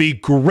 Andy, would be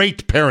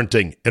great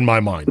parenting in my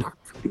mind.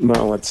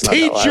 No, it's not.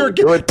 Teach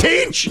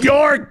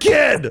your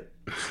kid.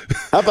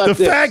 How about the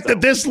fact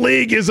that this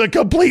league is a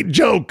complete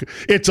joke?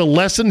 It's a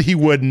lesson he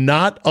would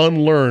not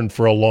unlearn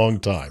for a long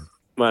time.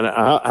 Man,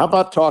 how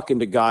about talking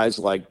to guys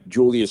like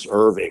Julius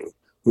Erving,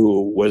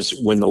 who was,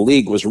 when the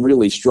league was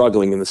really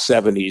struggling in the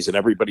 70s and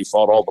everybody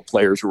thought all the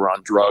players were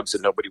on drugs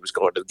and nobody was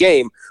going to the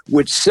game,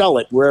 would sell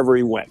it wherever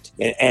he went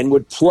and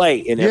would play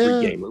in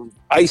every game,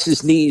 ice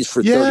his knees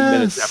for 30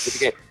 minutes after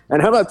the game.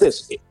 And how about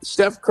this?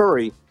 Steph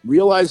Curry,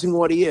 realizing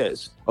what he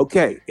is,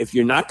 okay, if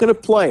you're not going to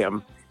play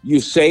him, you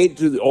say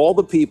to all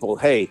the people,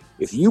 hey,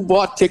 if you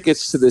bought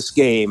tickets to this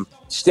game,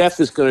 Steph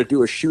is going to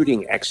do a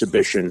shooting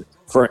exhibition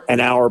for an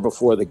hour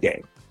before the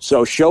game.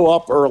 So show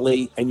up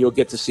early and you'll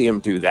get to see him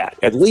do that.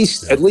 At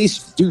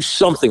least do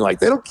something like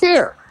that. They don't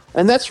care.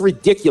 And that's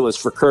ridiculous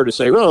for Kerr to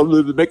say, well,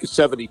 make it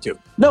 72.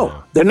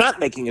 No, they're not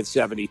making it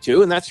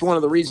 72. And that's one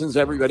of the reasons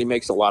everybody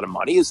makes a lot of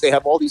money is they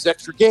have all these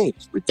extra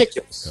games.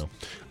 Ridiculous.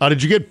 Yeah.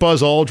 Did you get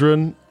Buzz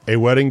Aldrin a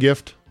wedding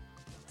gift?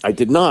 I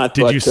did not.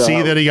 Did you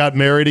see that he got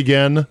married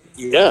again?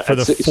 Yeah. For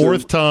the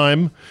fourth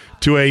time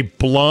to a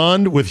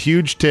blonde with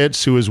huge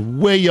tits who is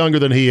way younger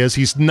than he is.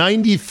 He's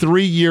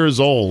 93 years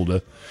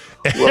old.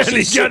 And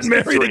he got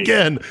married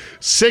again.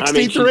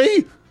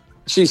 63?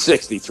 She's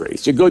 63.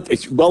 It's a good,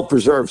 it's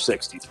well-preserved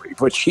 63,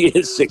 but she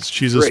is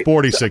 63. She's a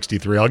sporty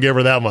 63. I'll give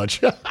her that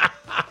much.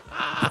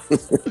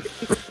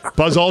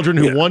 Buzz Aldrin,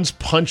 who once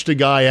punched a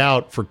guy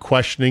out for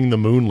questioning the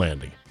moon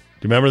landing.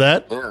 Do you remember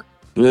that?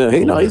 Yeah,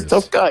 he's a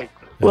tough guy.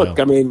 Look,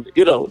 I mean,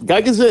 guy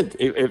is it.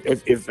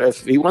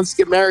 If he wants to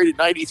get married at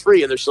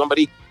 93 and there's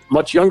somebody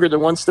much younger that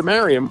wants to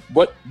marry him,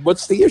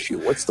 what's the issue?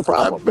 What's the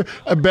problem?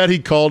 I bet he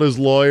called his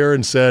lawyer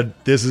and said,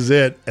 "This is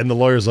it." And the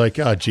lawyer's like,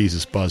 "Oh,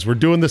 Jesus, Buzz, we're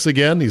doing this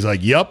again?" He's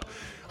like, "Yup.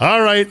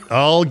 All right,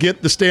 I'll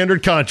get the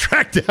standard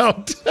contract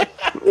out."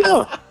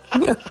 Yeah.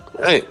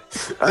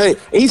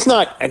 He's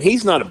not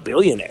a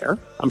billionaire.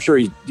 I'm sure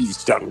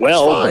he's done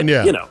well. It's fine,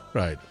 but, yeah.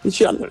 Right.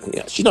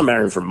 She's not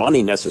marrying for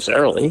money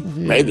necessarily.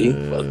 Maybe.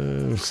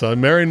 But. So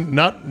marrying,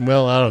 I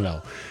don't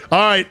know. All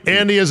right,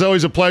 Andy, as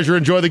always, a pleasure.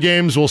 Enjoy the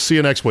games. We'll see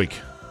you next week.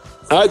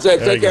 All right, Zach.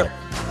 Take care.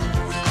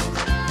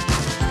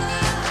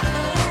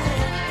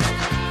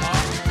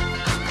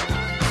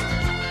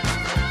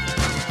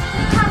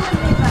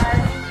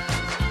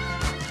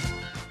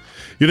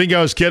 You think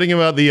I was kidding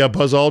about the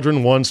Buzz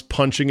Aldrin once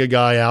punching a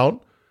guy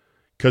out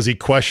because he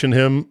questioned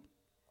him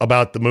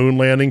about the moon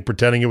landing,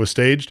 pretending it was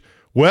staged?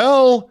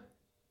 Well,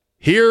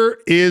 here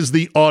is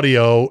the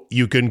audio.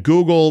 You can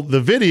Google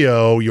the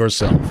video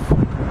yourself.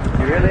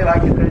 You really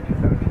like it, did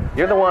you?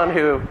 You're the one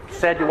who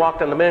said you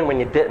walked on the moon when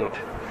you didn't.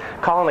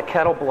 Calling the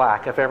kettle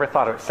black, if I ever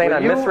thought of it. Saying I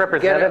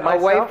misrepresented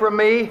myself. Away from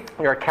me.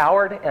 You're a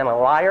coward and a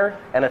liar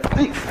and a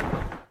thief.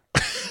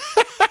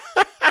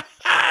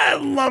 I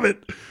love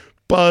it.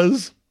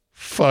 Buzz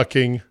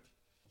fucking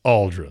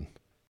Aldrin.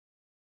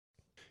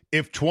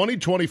 If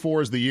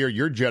 2024 is the year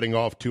you're jetting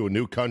off to a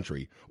new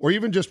country, or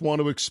even just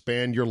want to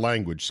expand your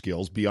language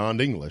skills beyond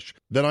English,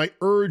 then I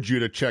urge you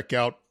to check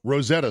out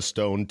Rosetta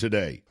Stone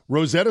today.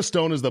 Rosetta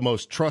Stone is the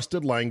most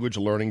trusted language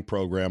learning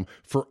program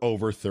for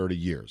over 30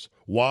 years.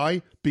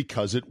 Why?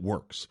 Because it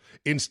works.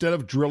 Instead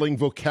of drilling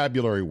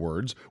vocabulary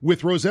words,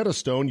 with Rosetta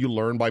Stone you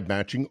learn by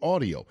matching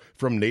audio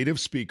from native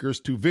speakers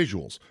to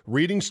visuals,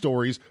 reading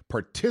stories,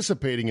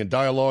 participating in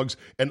dialogues,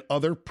 and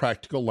other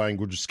practical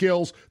language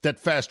skills that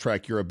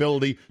fast-track your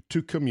ability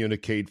to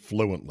communicate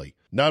fluently.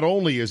 Not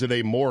only is it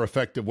a more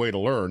effective way to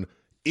learn,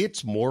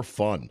 it's more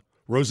fun.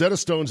 Rosetta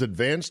Stone's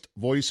advanced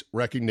voice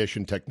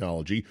recognition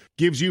technology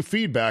gives you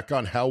feedback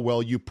on how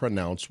well you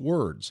pronounce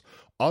words.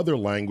 Other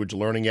language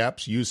learning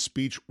apps use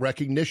speech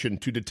recognition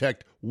to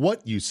detect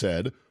what you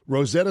said.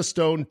 Rosetta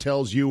Stone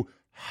tells you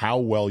how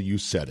well you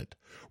said it.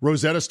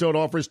 Rosetta Stone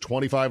offers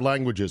 25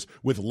 languages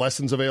with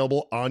lessons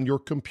available on your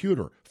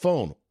computer,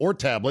 phone, or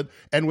tablet,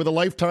 and with a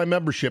lifetime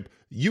membership,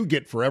 you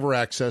get forever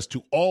access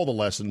to all the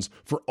lessons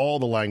for all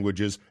the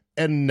languages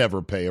and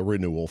never pay a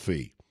renewal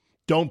fee.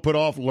 Don't put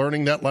off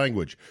learning that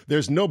language.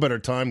 There's no better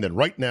time than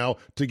right now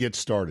to get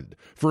started.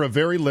 For a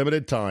very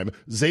limited time,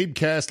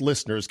 Zabecast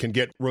listeners can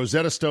get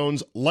Rosetta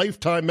Stone's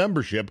lifetime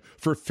membership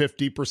for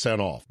 50%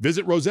 off.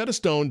 Visit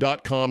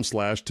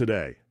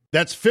rosettastone.com/today.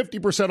 That's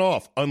 50%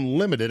 off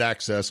unlimited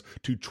access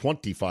to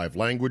 25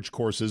 language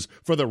courses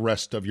for the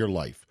rest of your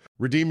life.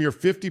 Redeem your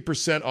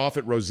 50% off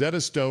at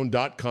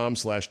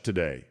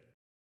rosettastone.com/today.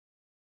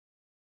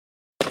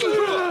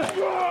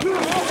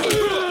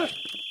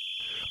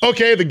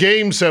 Okay, the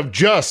games have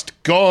just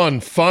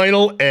gone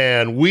final,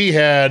 and we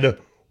had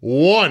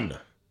one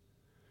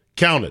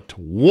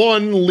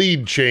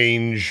lead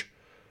change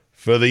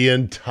for the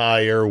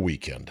entire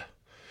weekend.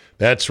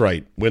 That's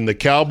right. When the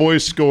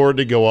Cowboys scored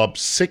to go up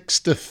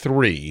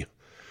 6-3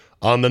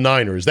 on the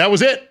Niners, that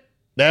was it.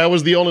 That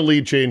was the only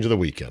lead change of the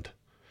weekend.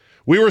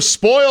 We were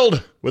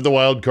spoiled with the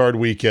wild card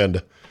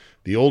weekend.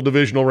 The old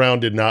divisional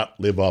round did not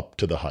live up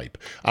to the hype.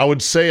 I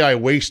would say I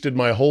wasted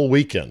my whole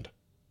weekend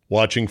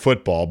watching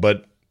football,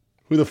 but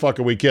who the fuck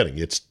are we kidding?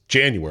 It's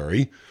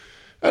January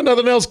and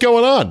nothing else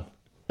going on.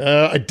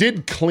 I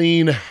did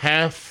clean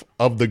half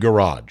of the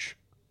garage.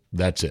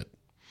 That's it.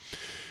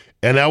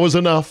 And that was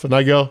enough. And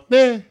I go,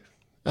 I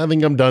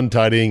think I'm done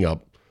tidying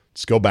up.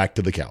 Let's go back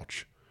to the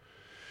couch.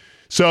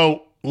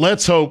 So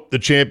let's hope the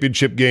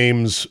championship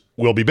games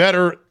will be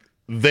better.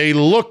 They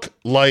look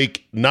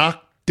like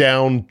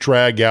knockdown,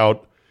 drag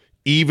out,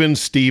 even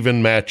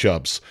Steven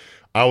matchups.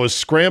 I was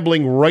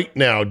scrambling right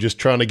now just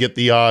trying to get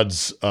the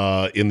odds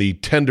in the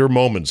tender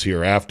moments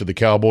here after the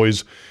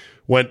Cowboys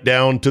went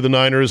down to the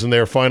Niners in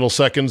their final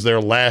seconds, their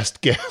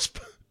last gasp.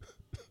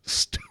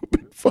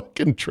 Stupid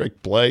fucking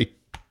trick play.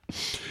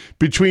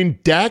 Between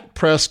Dak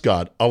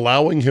Prescott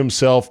allowing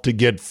himself to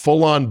get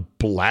full-on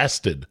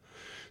blasted,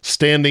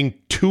 standing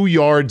 2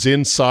 yards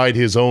inside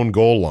his own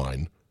goal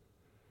line,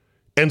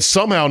 and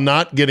somehow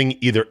not getting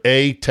either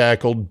A,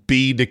 tackled,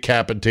 B,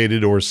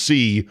 decapitated, or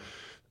C,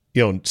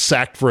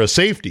 sacked for a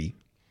safety.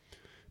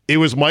 It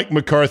was Mike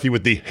McCarthy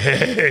with the,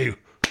 hey,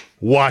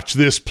 watch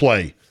this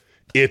play.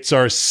 It's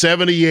our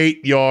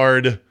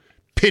 78-yard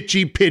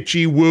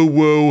pitchy,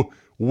 woo-woo,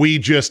 we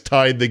just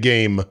tied the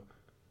game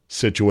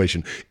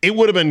situation. It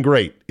would have been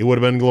great. It would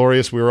have been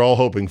glorious. We were all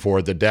hoping for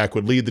it, that Dak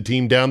would lead the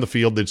team down the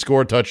field, they'd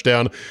score a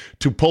touchdown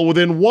to pull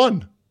within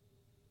one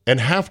and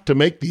have to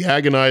make the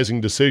agonizing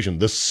decision,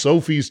 the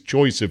Sophie's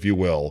choice, if you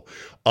will,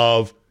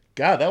 of,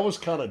 God, that was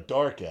kind of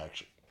dark,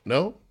 actually.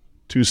 No?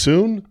 Too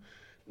soon?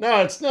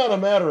 No, it's not a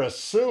matter of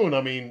soon.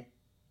 I mean,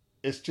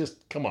 it's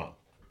just, come on.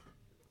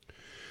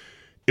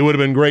 It would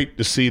have been great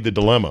to see the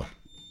dilemma.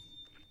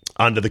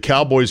 Do the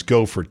Cowboys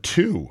go for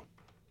 2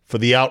 for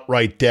the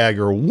outright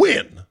dagger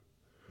win?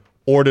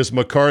 Or does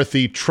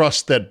McCarthy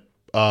trust that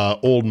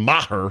old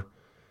Maher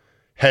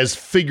has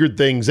figured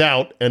things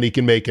out and he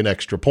can make an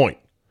extra point?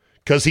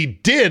 Because he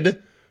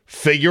did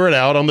figure it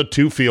out on the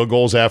 2 field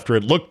goals after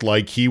it looked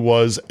like he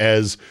was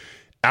as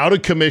out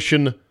of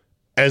commission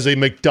as a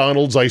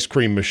McDonald's ice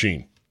cream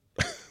machine.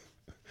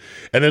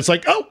 And it's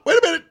like, oh, wait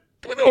a minute.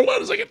 Hold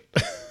on a second.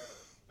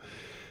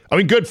 I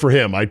mean, good for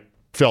him. I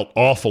felt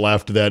awful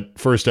after that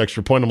first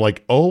extra point. I'm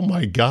like, oh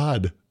my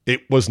God,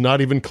 it was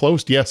not even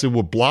close. Yes, it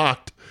was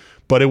blocked,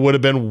 but it would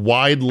have been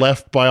wide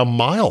left by a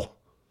mile.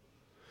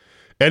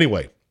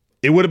 Anyway,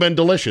 it would have been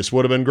delicious,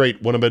 would have been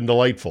great, would have been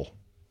delightful.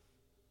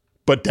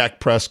 But Dak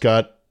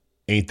Prescott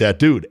ain't that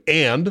dude.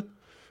 And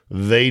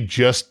they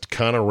just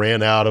kind of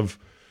ran out of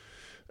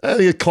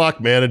the clock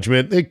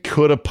management. They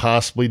could have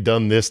possibly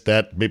done this,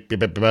 that.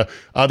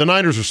 The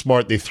Niners were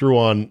smart. They threw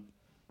on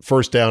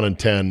 1st down and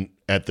 10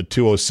 at the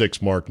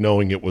 2:06 mark,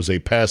 knowing it was a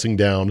passing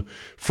down,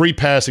 free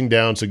passing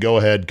down, so go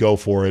ahead, go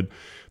for it.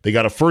 They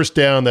got a 1st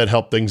down that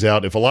helped things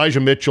out. If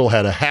Elijah Mitchell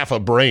had a half a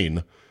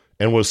brain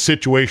and was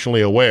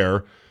situationally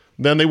aware,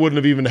 then they wouldn't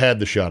have even had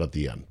the shot at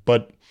the end.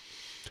 But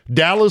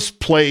Dallas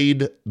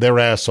played their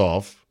ass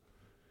off.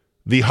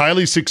 The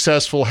highly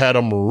successful had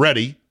them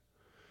ready,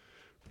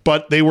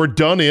 but they were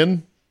done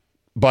in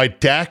by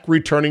Dak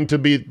returning to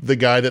be the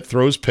guy that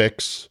throws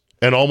picks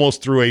and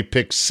almost threw a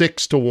pick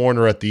 6 to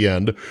Warner at the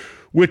end,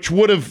 which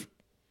wouldn't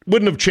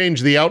have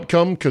changed the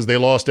outcome because they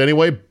lost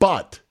anyway,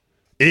 but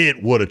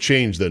it would have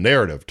changed the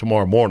narrative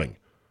tomorrow morning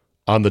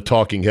on the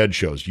Talking Head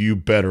shows. You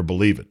better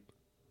believe it.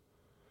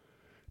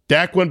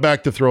 Dak went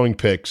back to throwing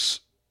picks.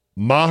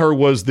 Maher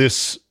was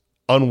this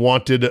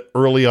unwanted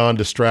early on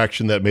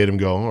distraction that made him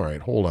go, all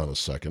right, hold on a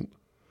second.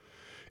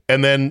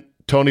 And then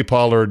Tony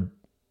Pollard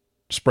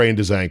sprained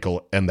his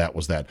ankle, and that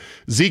was that.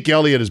 Zeke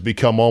Elliott has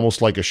become almost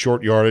like a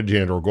short yardage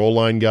and or goal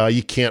line guy.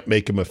 You can't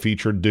make him a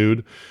featured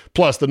dude.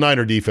 Plus, the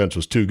Niner defense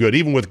was too good.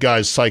 Even with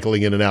guys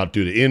cycling in and out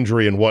due to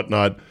injury and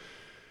whatnot,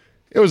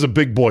 it was a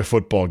big boy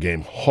football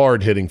game,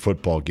 hard-hitting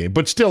football game.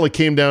 But still, it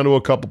came down to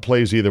a couple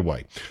plays either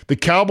way. The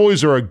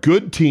Cowboys are a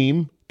good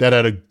team that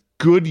had a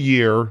good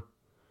year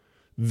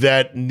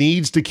that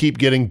needs to keep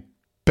getting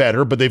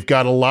better, but they've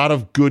got a lot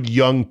of good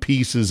young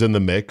pieces in the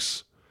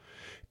mix.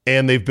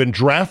 And they've been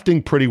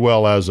drafting pretty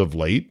well as of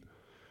late.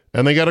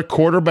 And they got a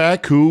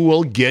quarterback who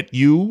will get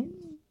you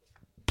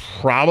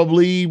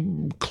probably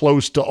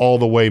close to all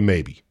the way,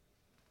 maybe.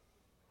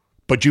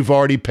 But you've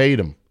already paid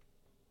him.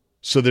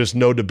 So there's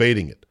no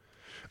debating it.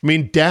 I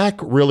mean, Dak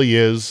really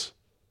is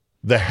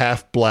the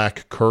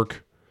half-black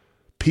Kirk.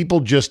 People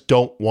just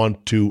don't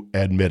want to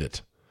admit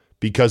it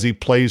because he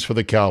plays for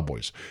the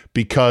Cowboys.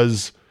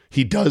 Because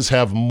he does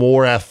have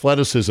more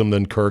athleticism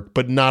than Kirk,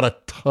 but not a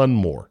ton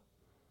more.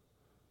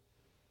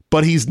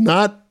 But he's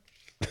not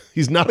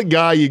a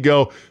guy you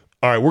go,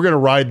 all right, we're going to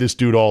ride this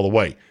dude all the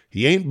way.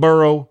 He ain't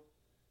Burrow.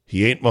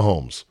 He ain't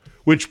Mahomes.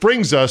 Which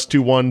brings us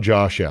to one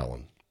Josh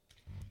Allen.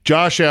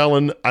 Josh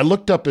Allen, I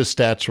looked up his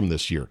stats from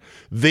this year.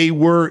 They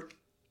were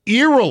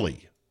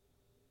eerily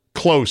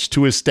close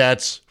to his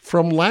stats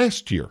from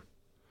last year.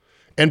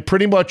 And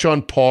pretty much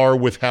on par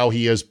with how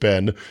he has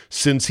been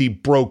since he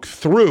broke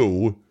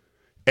through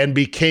and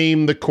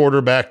became the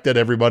quarterback that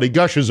everybody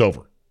gushes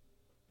over.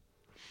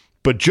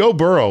 But Joe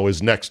Burrow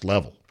is next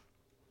level.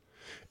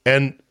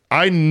 And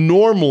I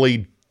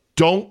normally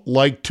don't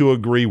like to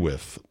agree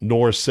with,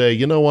 nor say,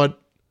 you know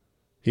what,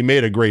 he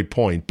made a great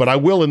point. But I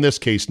will in this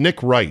case.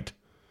 Nick Wright,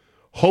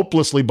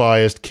 hopelessly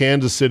biased,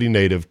 Kansas City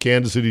native,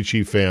 Kansas City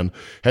Chief fan,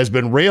 has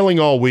been railing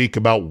all week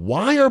about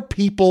why are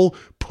people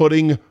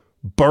putting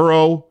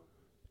Burrow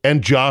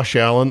and Josh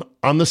Allen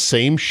on the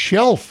same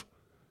shelf.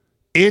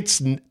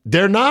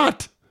 They're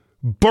not.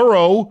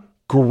 Burrow,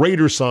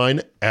 greater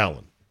sign,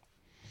 Allen.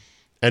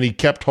 And he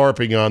kept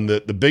harping on the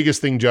biggest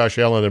thing Josh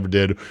Allen ever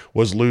did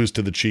was lose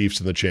to the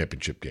Chiefs in the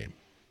championship game.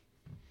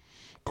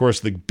 Of course,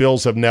 the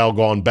Bills have now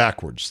gone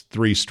backwards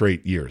 3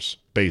 straight years,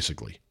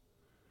 basically.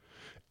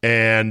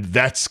 And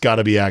that's got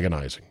to be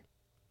agonizing.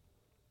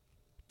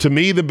 To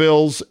me, the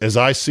Bills, as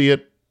I see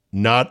it,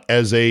 not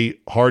as a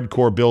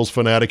hardcore Bills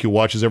fanatic who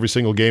watches every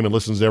single game and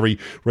listens to every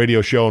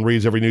radio show and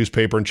reads every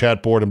newspaper and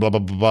chat board and blah, blah,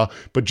 blah, blah,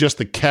 but just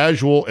the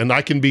casual, and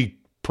I can be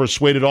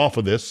persuaded off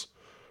of this,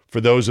 for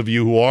those of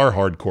you who are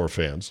hardcore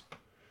fans,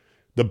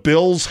 the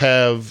Bills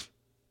have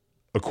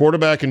a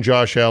quarterback in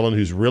Josh Allen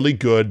who's really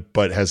good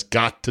but has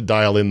got to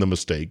dial in the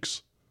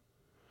mistakes.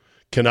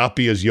 Cannot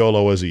be as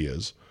YOLO as he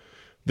is.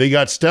 They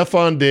got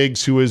Stephon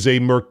Diggs, who is a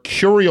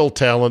mercurial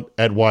talent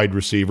at wide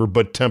receiver,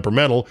 but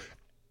temperamental,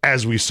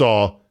 as we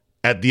saw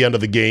at the end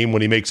of the game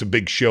when he makes a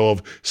big show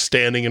of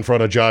standing in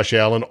front of Josh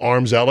Allen,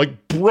 arms out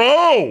like,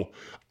 bro,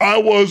 I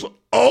was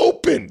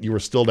open. You were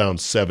still down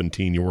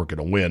 17. You weren't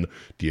going to win.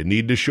 Do you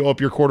need to show up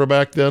your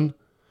quarterback then?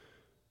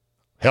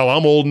 Hell,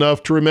 I'm old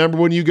enough to remember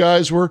when you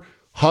guys were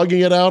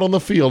hugging it out on the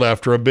field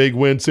after a big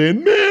win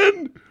saying,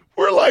 man,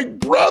 we're like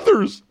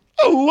brothers.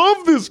 I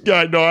love this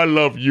guy. No, I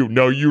love you.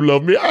 No, you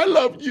love me. I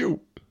love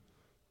you.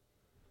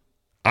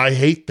 I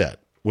hate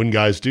that when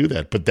guys do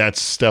that, but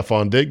that's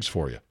Stefon Diggs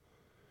for you.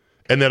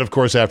 And then, of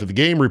course, after the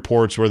game,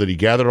 reports were that he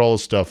gathered all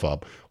his stuff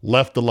up,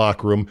 left the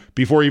locker room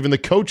before even the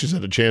coaches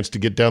had a chance to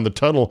get down the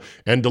tunnel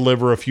and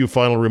deliver a few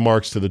final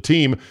remarks to the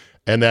team,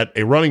 and that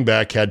a running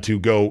back had to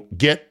go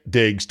get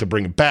Diggs to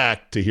bring him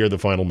back to hear the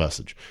final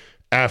message.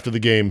 After the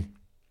game,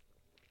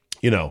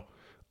 Sean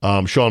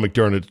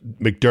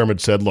McDermott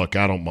said, look,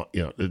 I don't,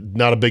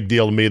 not a big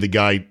deal to me. The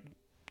guy,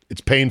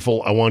 it's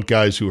painful. I want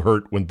guys who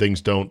hurt when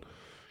things don't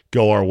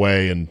go our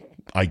way, and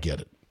I get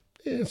it.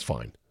 It's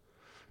fine.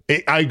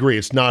 I agree.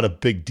 It's not a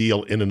big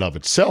deal in and of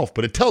itself,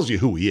 but it tells you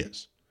who he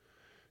is.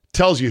 It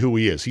tells you who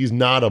he is. He's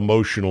not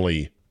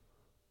emotionally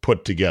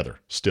put together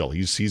still.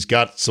 He's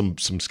got some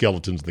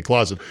skeletons in the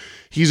closet.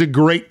 He's a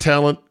great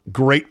talent,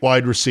 great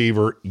wide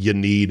receiver. You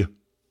need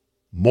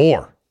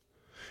more.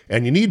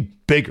 And you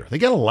need bigger. They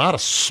got a lot of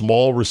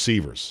small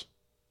receivers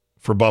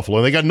for Buffalo,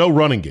 and they got no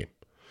running game.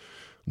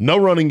 No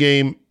running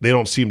game. They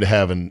don't seem to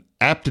have an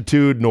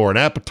aptitude nor an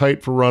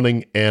appetite for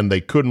running, and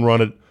they couldn't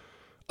run it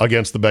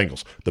against the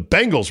Bengals. The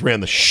Bengals ran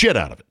the shit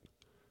out of it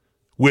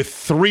with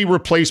 3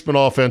 replacement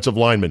offensive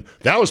linemen.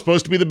 That was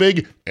supposed to be the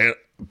big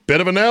bit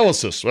of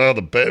analysis. Well,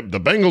 the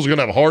Bengals are going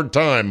to have a hard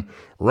time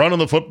running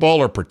the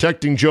football or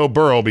protecting Joe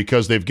Burrow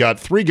because they've got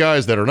 3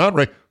 guys that are not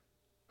ready.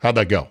 How'd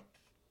that go?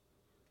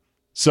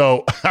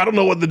 So I don't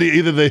know what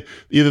either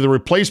the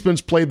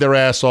replacements played their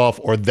ass off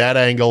or that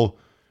angle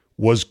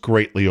was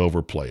greatly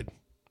overplayed.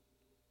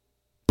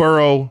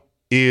 Burrow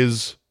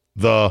is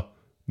the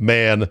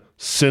man.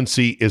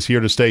 Cincy is here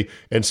to stay.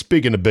 And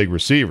speaking of big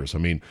receivers, I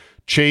mean,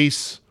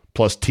 Chase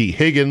plus T.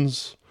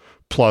 Higgins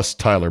plus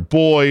Tyler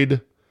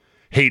Boyd.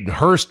 Hayden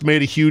Hurst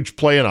made a huge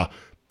play on a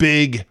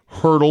big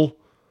hurdle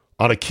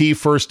on a key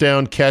first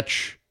down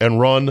catch and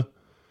run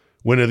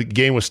when the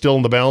game was still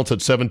in the balance at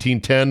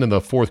 17-10 in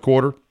the fourth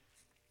quarter.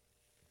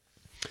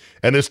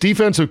 And this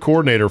defensive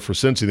coordinator for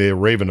Cincy, they were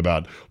raving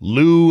about,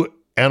 Lou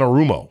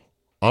Anarumo.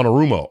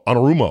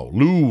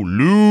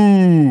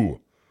 Lou.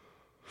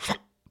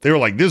 They were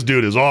like, this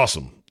dude is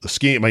awesome. The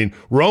scheme, I mean,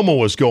 Romo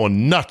was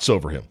going nuts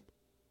over him.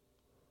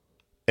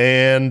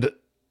 And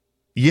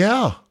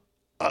yeah,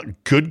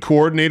 good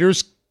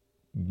coordinators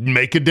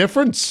make a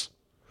difference,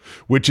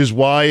 which is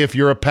why if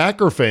you're a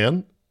Packer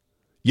fan,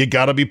 you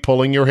got to be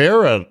pulling your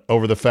hair out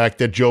over the fact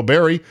that Joe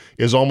Barry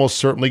is almost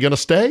certainly going to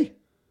stay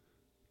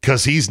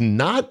because he's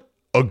not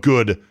a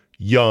good,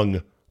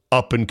 young,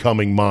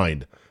 up-and-coming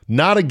mind.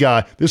 Not a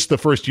guy. This is the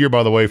first year,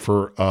 by the way,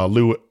 for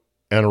Lou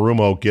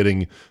Anarumo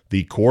getting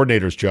the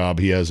coordinator's job.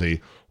 He has a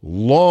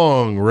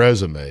long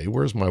resume.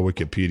 Where's my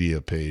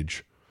Wikipedia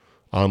page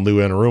on Lou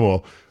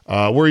Anarumo?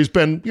 Where he's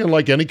been,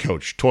 like any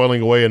coach,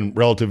 toiling away in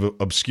relative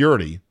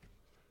obscurity,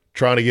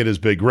 trying to get his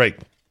big break.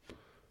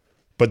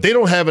 But they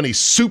don't have any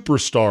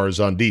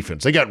superstars on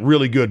defense. They got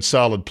really good,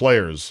 solid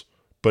players,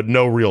 but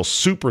no real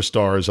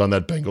superstars on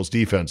that Bengals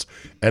defense.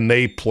 And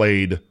they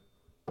played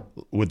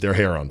with their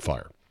hair on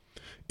fire.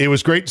 It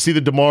was great to see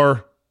the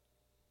Damar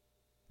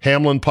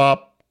Hamlin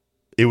pop.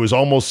 It was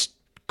almost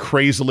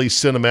crazily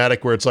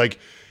cinematic where it's like,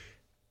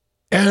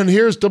 and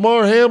here's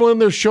Damar Hamlin.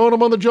 They're showing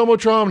him on the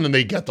Jumbotron. And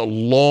they got the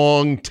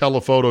long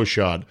telephoto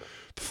shot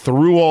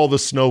through all the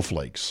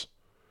snowflakes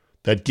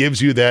that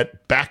gives you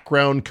that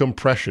background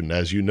compression,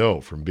 as you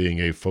know, from being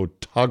a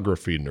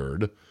photography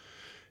nerd.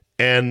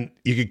 And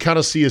you could kind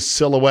of see his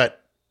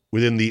silhouette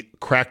within the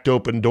cracked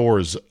open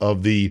doors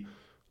of the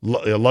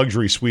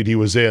luxury suite he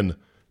was in,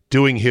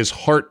 doing his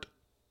heart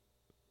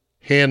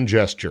hand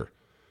gesture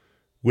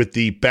with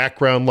the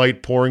background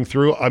light pouring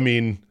through. I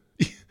mean,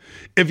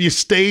 if you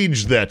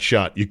staged that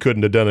shot, you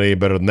couldn't have done any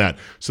better than that.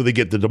 So they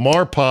get the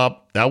Damar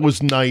pop. That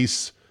was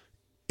nice.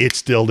 It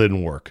still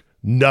didn't work.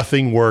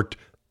 Nothing worked.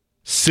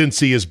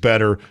 Cincy is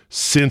better.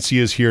 Cincy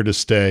is here to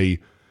stay.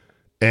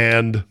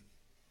 And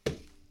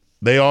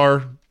they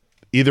are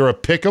either a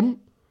pick'em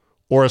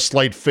or a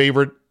slight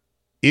favorite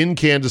in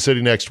Kansas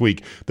City next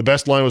week. The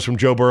best line was from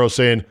Joe Burrow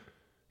saying,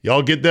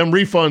 y'all get them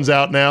refunds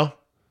out now.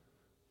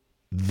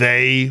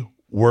 They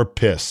were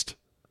pissed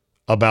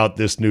about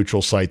this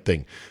neutral site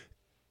thing.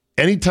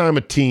 Anytime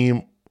a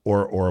team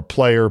or a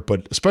player,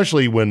 but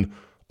especially when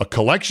a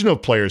collection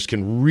of players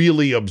can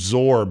really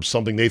absorb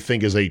something they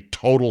think is a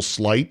total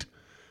slight,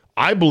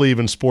 I believe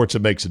in sports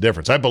it makes a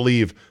difference. I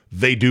believe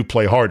they do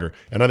play harder,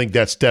 and I think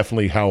that's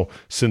definitely how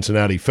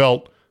Cincinnati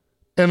felt,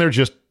 and they're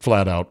just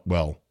flat out,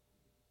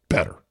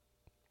 better.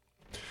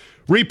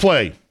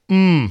 Replay.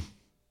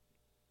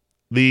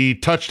 The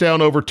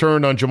touchdown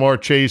overturned on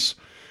Jamar Chase.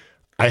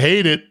 I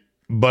hate it,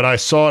 but I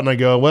saw it and I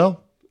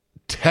go,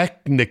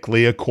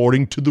 technically,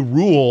 according to the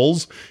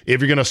rules, if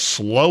you're going to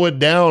slow it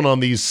down on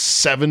these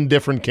 7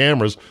 different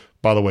cameras,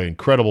 by the way,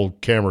 incredible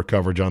camera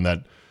coverage on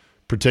that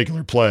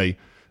particular play,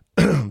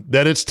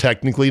 that it's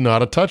technically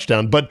not a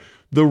touchdown. But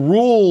the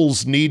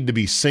rules need to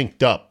be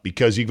synced up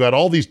because you've got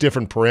all these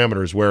different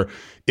parameters where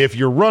if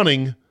you're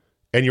running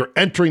and you're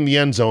entering the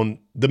end zone,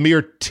 the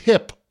mere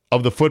tip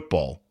of the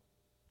football,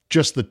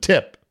 just the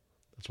tip,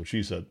 that's what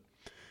she said,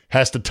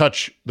 has to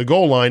touch the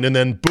goal line, and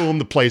then boom,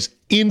 the play's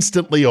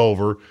instantly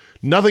over.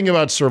 Nothing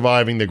about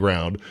surviving the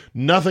ground,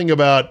 nothing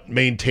about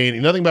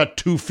maintaining, nothing about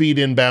 2 feet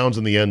inbounds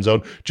in the end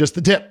zone, just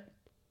the tip.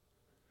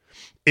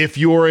 If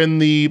you're in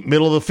the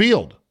middle of the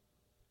field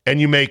and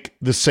you make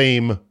the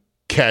same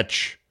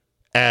catch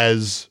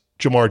as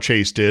Jamar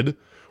Chase did,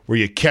 where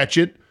you catch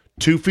it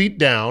 2 feet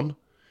down,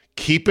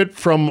 keep it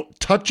from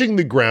touching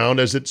the ground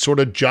as it sort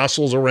of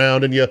jostles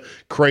around and you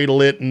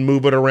cradle it and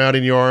move it around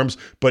in your arms,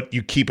 but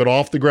you keep it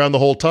off the ground the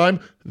whole time,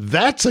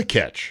 that's a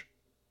catch.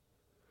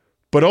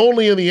 But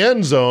only in the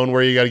end zone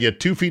where you got to get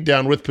 2 feet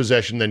down with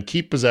possession, then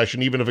keep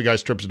possession even if a guy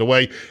strips it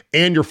away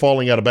and you're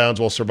falling out of bounds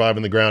while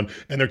surviving the ground,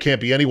 and there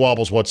can't be any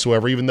wobbles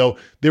whatsoever, even though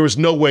there was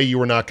no way you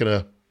were not going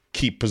to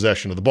keep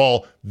possession of the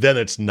ball, then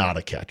it's not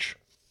a catch.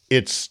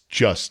 It's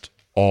just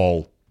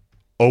all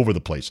over the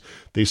place.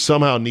 They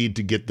somehow need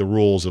to get the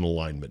rules in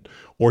alignment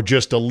or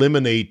just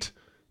eliminate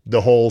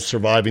the whole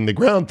surviving the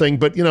ground thing.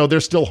 But, they're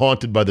still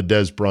haunted by the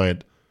Dez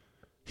Bryant,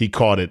 he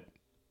caught it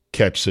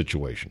catch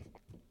situation.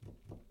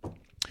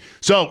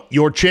 So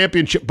your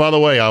championship, by the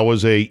way, I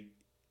was a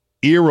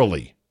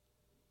eerily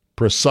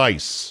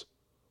precise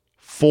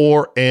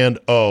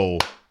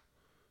 4-0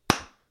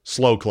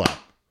 slow clap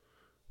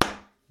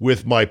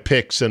with my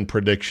picks and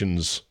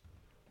predictions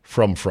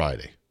from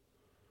Friday.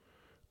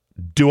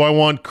 Do I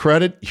want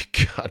credit?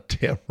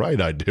 Goddamn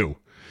right I do.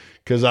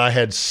 Because I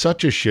had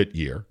such a shit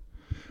year.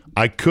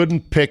 I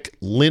couldn't pick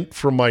lint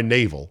from my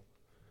navel.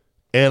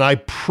 And I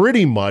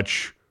pretty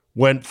much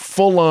went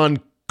full-on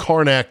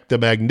Karnak the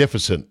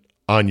Magnificent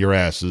on your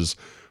asses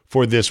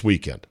for this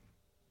weekend.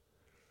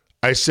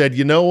 I said,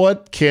 you know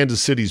what?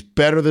 Kansas City's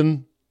better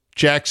than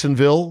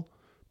Jacksonville,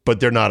 but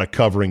they're not a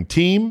covering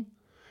team.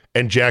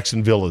 And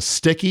Jacksonville is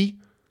sticky.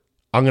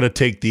 I'm going to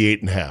take the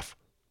 8.5.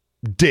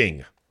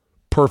 Ding.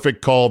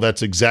 Perfect call.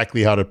 That's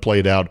exactly how it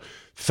played out.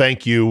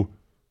 Thank you,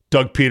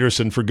 Doug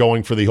Peterson, for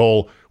going for the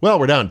whole, well,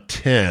 we're down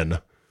 10,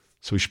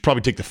 so we should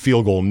probably take the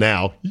field goal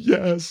now.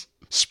 Yes.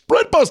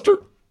 Spread buster.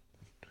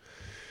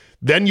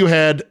 Then you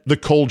had the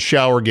cold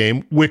shower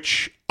game,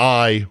 which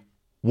I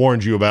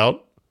warned you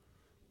about,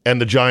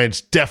 and the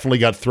Giants definitely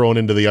got thrown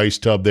into the ice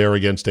tub there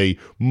against a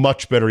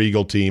much better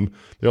Eagle team.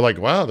 They're like,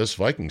 wow, this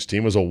Vikings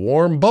team is a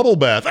warm bubble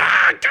bath.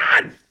 Ah,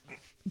 God!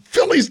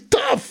 Philly's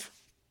tough.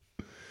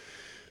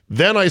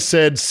 Then I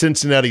said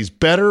Cincinnati's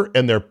better,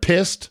 and they're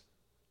pissed.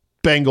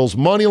 Bengals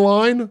money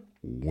line,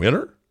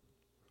 winner.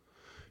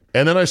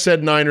 And then I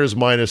said Niners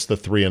minus the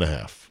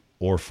 3.5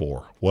 or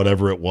 4,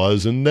 whatever it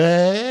was. And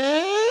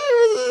that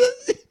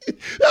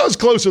was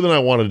closer than I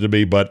wanted it to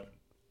be, but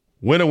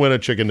winner,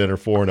 chicken dinner,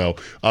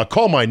 4-0.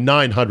 Call my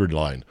 900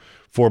 line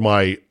for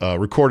my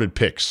recorded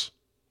picks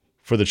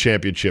for the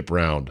championship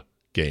round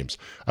games.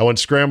 I went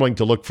scrambling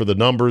to look for the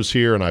numbers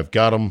here, and I've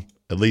got them,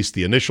 at least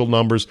the initial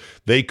numbers.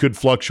 They could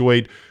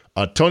fluctuate.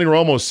 Tony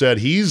Romo said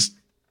he's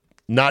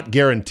not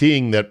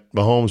guaranteeing that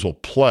Mahomes will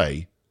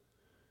play,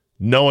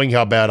 knowing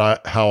how bad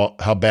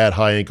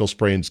high ankle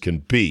sprains can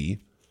be.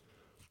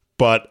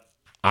 But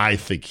I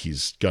think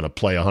he's going to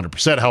play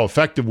 100%. How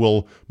effective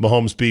will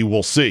Mahomes be?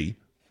 We'll see.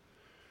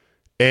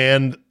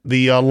 And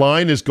the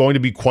line is going to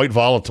be quite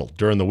volatile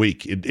during the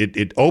week.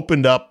 It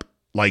opened up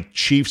like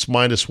Chiefs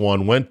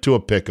 -1, went to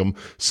a pick'em.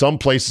 Some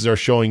places are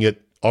showing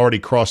it already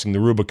crossing the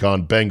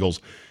Rubicon.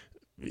 Bengals.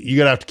 You're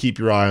going to have to keep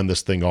your eye on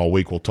this thing all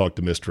week. We'll talk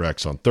to Mr.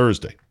 X on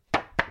Thursday.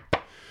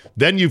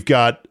 Then you've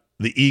got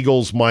the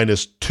Eagles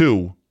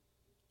 -2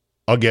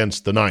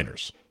 against the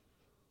Niners.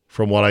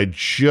 From what I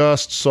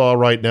just saw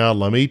right now,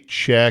 let me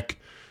check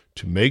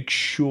to make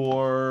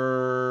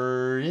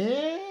sure.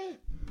 Yeah.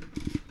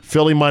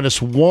 Philly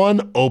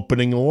 -1,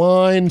 opening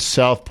line.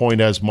 South Point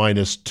has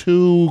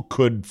 -2.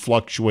 Could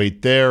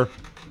fluctuate there.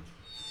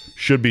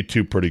 Should be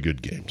 2 pretty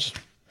good games.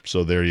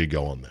 So there you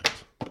go on that.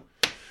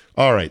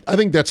 All right, I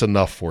think that's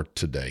enough for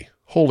today.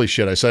 Holy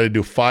shit, I said I'd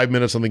do 5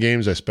 minutes on the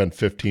games. I spent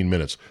 15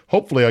 minutes.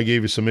 Hopefully I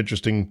gave you some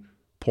interesting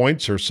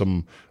points or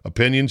some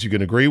opinions you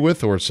can agree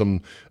with or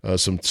some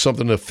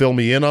something to fill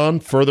me in on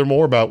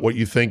furthermore about what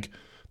you think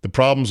the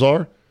problems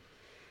are.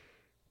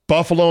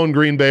 Buffalo and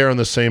Green Bay are in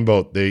the same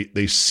boat.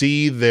 They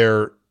see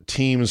their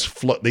teams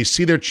they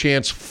see their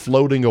chance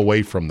floating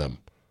away from them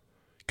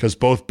because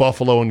both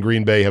Buffalo and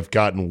Green Bay have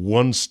gotten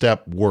one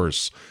step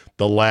worse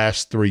the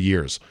last 3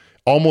 years.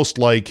 Almost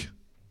like,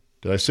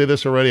 did I say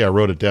this already? I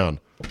wrote it down.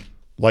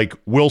 Like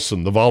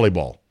Wilson, the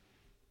volleyball,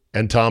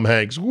 and Tom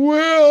Hanks.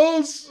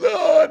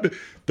 Wilson!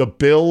 The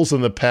Bills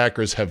and the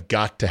Packers have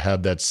got to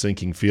have that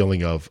sinking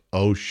feeling of,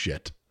 oh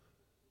shit,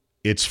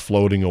 it's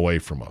floating away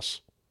from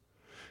us.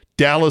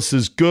 Dallas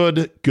is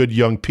good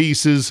young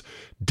pieces.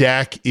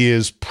 Dak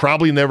is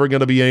probably never going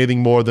to be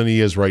anything more than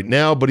he is right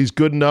now, but he's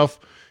good enough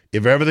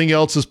if everything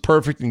else is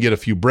perfect and get a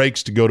few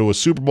breaks to go to a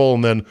Super Bowl,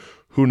 and then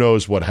who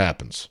knows what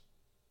happens.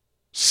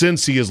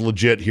 Cincy is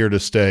legit, here to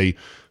stay.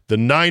 The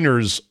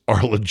Niners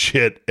are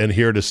legit and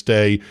here to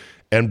stay.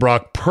 And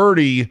Brock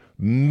Purdy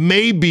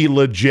may be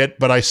legit,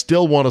 but I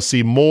still want to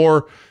see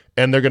more.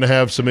 And they're going to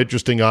have some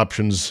interesting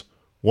options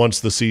once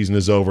the season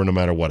is over, no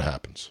matter what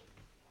happens.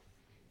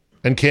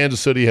 And Kansas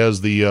City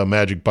has the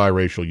magic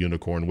biracial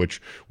unicorn, which,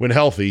 when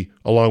healthy,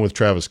 along with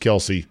Travis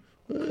Kelce,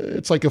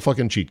 it's like a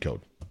fucking cheat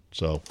code.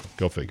 So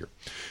go figure.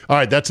 All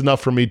right, that's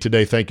enough for me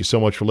today. Thank you so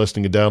much for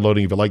listening and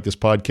downloading. If you like this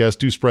podcast,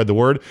 do spread the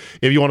word.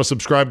 If you want to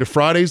subscribe to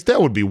Fridays,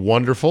 that would be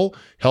wonderful.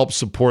 Help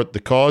support the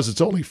cause.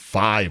 It's only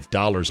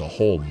 $5 a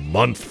whole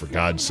month, for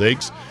God's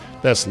sakes.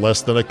 That's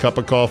less than a cup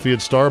of coffee at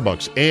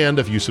Starbucks. And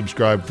if you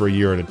subscribe for a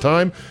year at a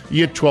time,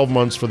 you get 12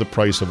 months for the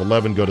price of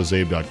 11. Go to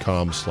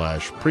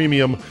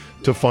zabe.com/premium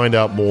to find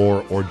out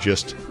more, or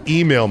just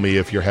email me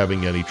if you're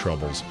having any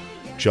troubles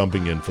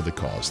jumping in for the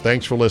cause.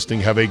 Thanks for listening.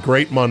 Have a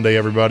great Monday,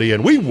 everybody,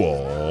 and we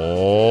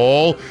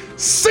will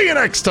see you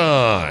next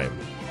time.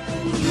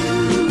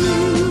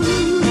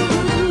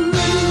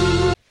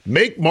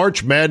 Make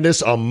March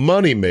Madness a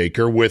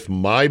moneymaker with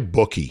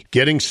MyBookie.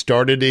 Getting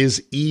started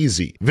is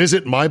easy.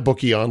 Visit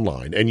MyBookie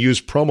online and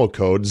use promo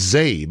code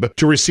ZABE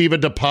to receive a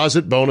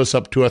deposit bonus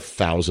up to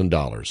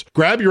 $1,000.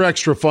 Grab your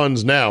extra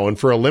funds now, and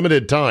for a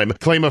limited time,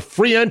 claim a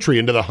free entry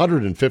into the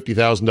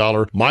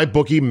 $150,000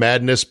 MyBookie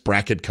Madness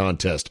Bracket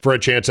Contest for a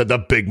chance at the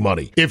big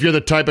money. If you're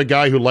the type of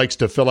guy who likes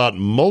to fill out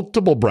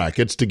multiple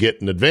brackets to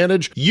get an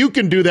advantage, you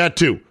can do that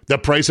too. The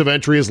price of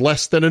entry is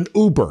less than an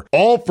Uber,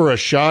 all for a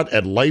shot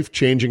at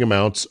life-changing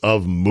amounts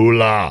of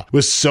moolah.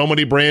 With so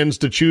many brands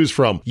to choose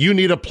from, you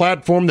need a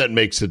platform that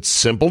makes it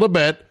simple to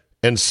bet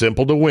and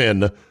simple to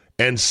win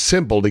and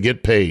simple to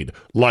get paid,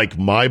 like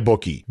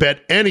MyBookie.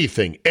 Bet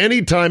anything,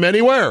 anytime,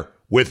 anywhere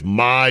with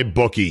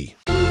MyBookie.